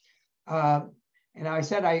makes. And I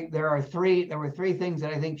said there were three things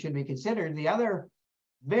that I think should be considered. The other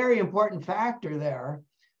very important factor there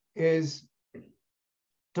is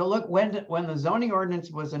to look when the zoning ordinance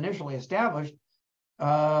was initially established,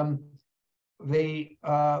 the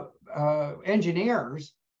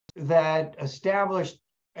engineers that established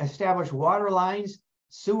water lines,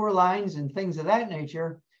 sewer lines, and things of that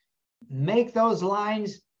nature make those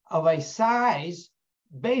lines of a size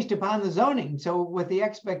based upon the zoning. So with the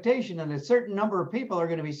expectation that a certain number of people are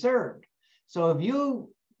going to be served. So if you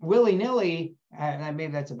willy-nilly, and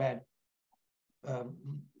maybe that's a bad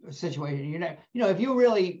situation, if you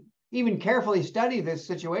really even carefully study this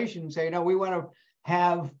situation and say, we want to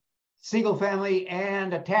have single family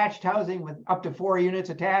and attached housing with up to 4 units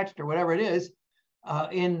attached or whatever it is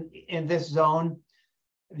in this zone,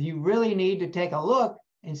 you really need to take a look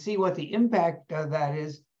and see what the impact of that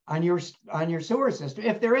is on your sewer system,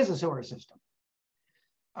 if there is a sewer system,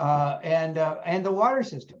 and the water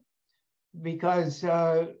system, because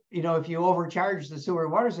if you overcharge the sewer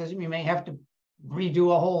water system, you may have to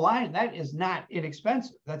redo a whole line. That is not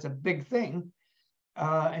inexpensive. That's a big thing,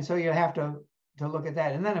 and so you have to look at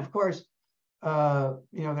that. And then, of course, there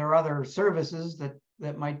are other services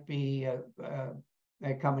that might be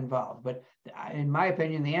that come involved. But in my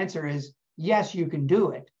opinion, the answer is yes, you can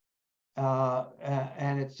do it.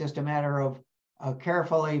 And it's just a matter of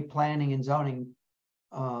carefully planning and zoning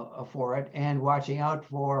for it, and watching out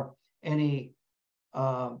for any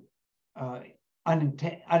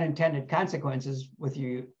unintended consequences with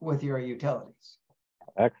your utilities.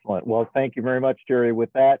 Excellent. Well, thank you very much, Jerry.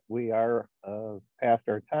 With that, we are past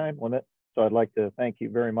our time limit. So I'd like to thank you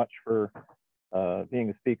very much for being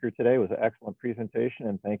a speaker today. It was an excellent presentation,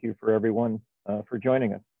 and thank you for everyone for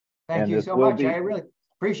joining us. Thank you so much. I really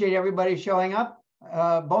appreciate everybody showing up,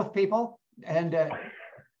 both people, and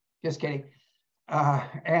just kidding.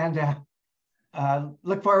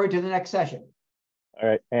 Look forward to the next session. All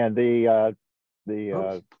right, and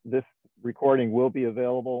this recording will be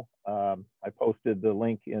available. I posted the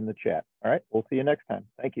link in the chat. All right, we'll see you next time.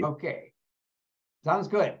 Thank you. Okay, sounds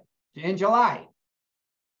good. In July.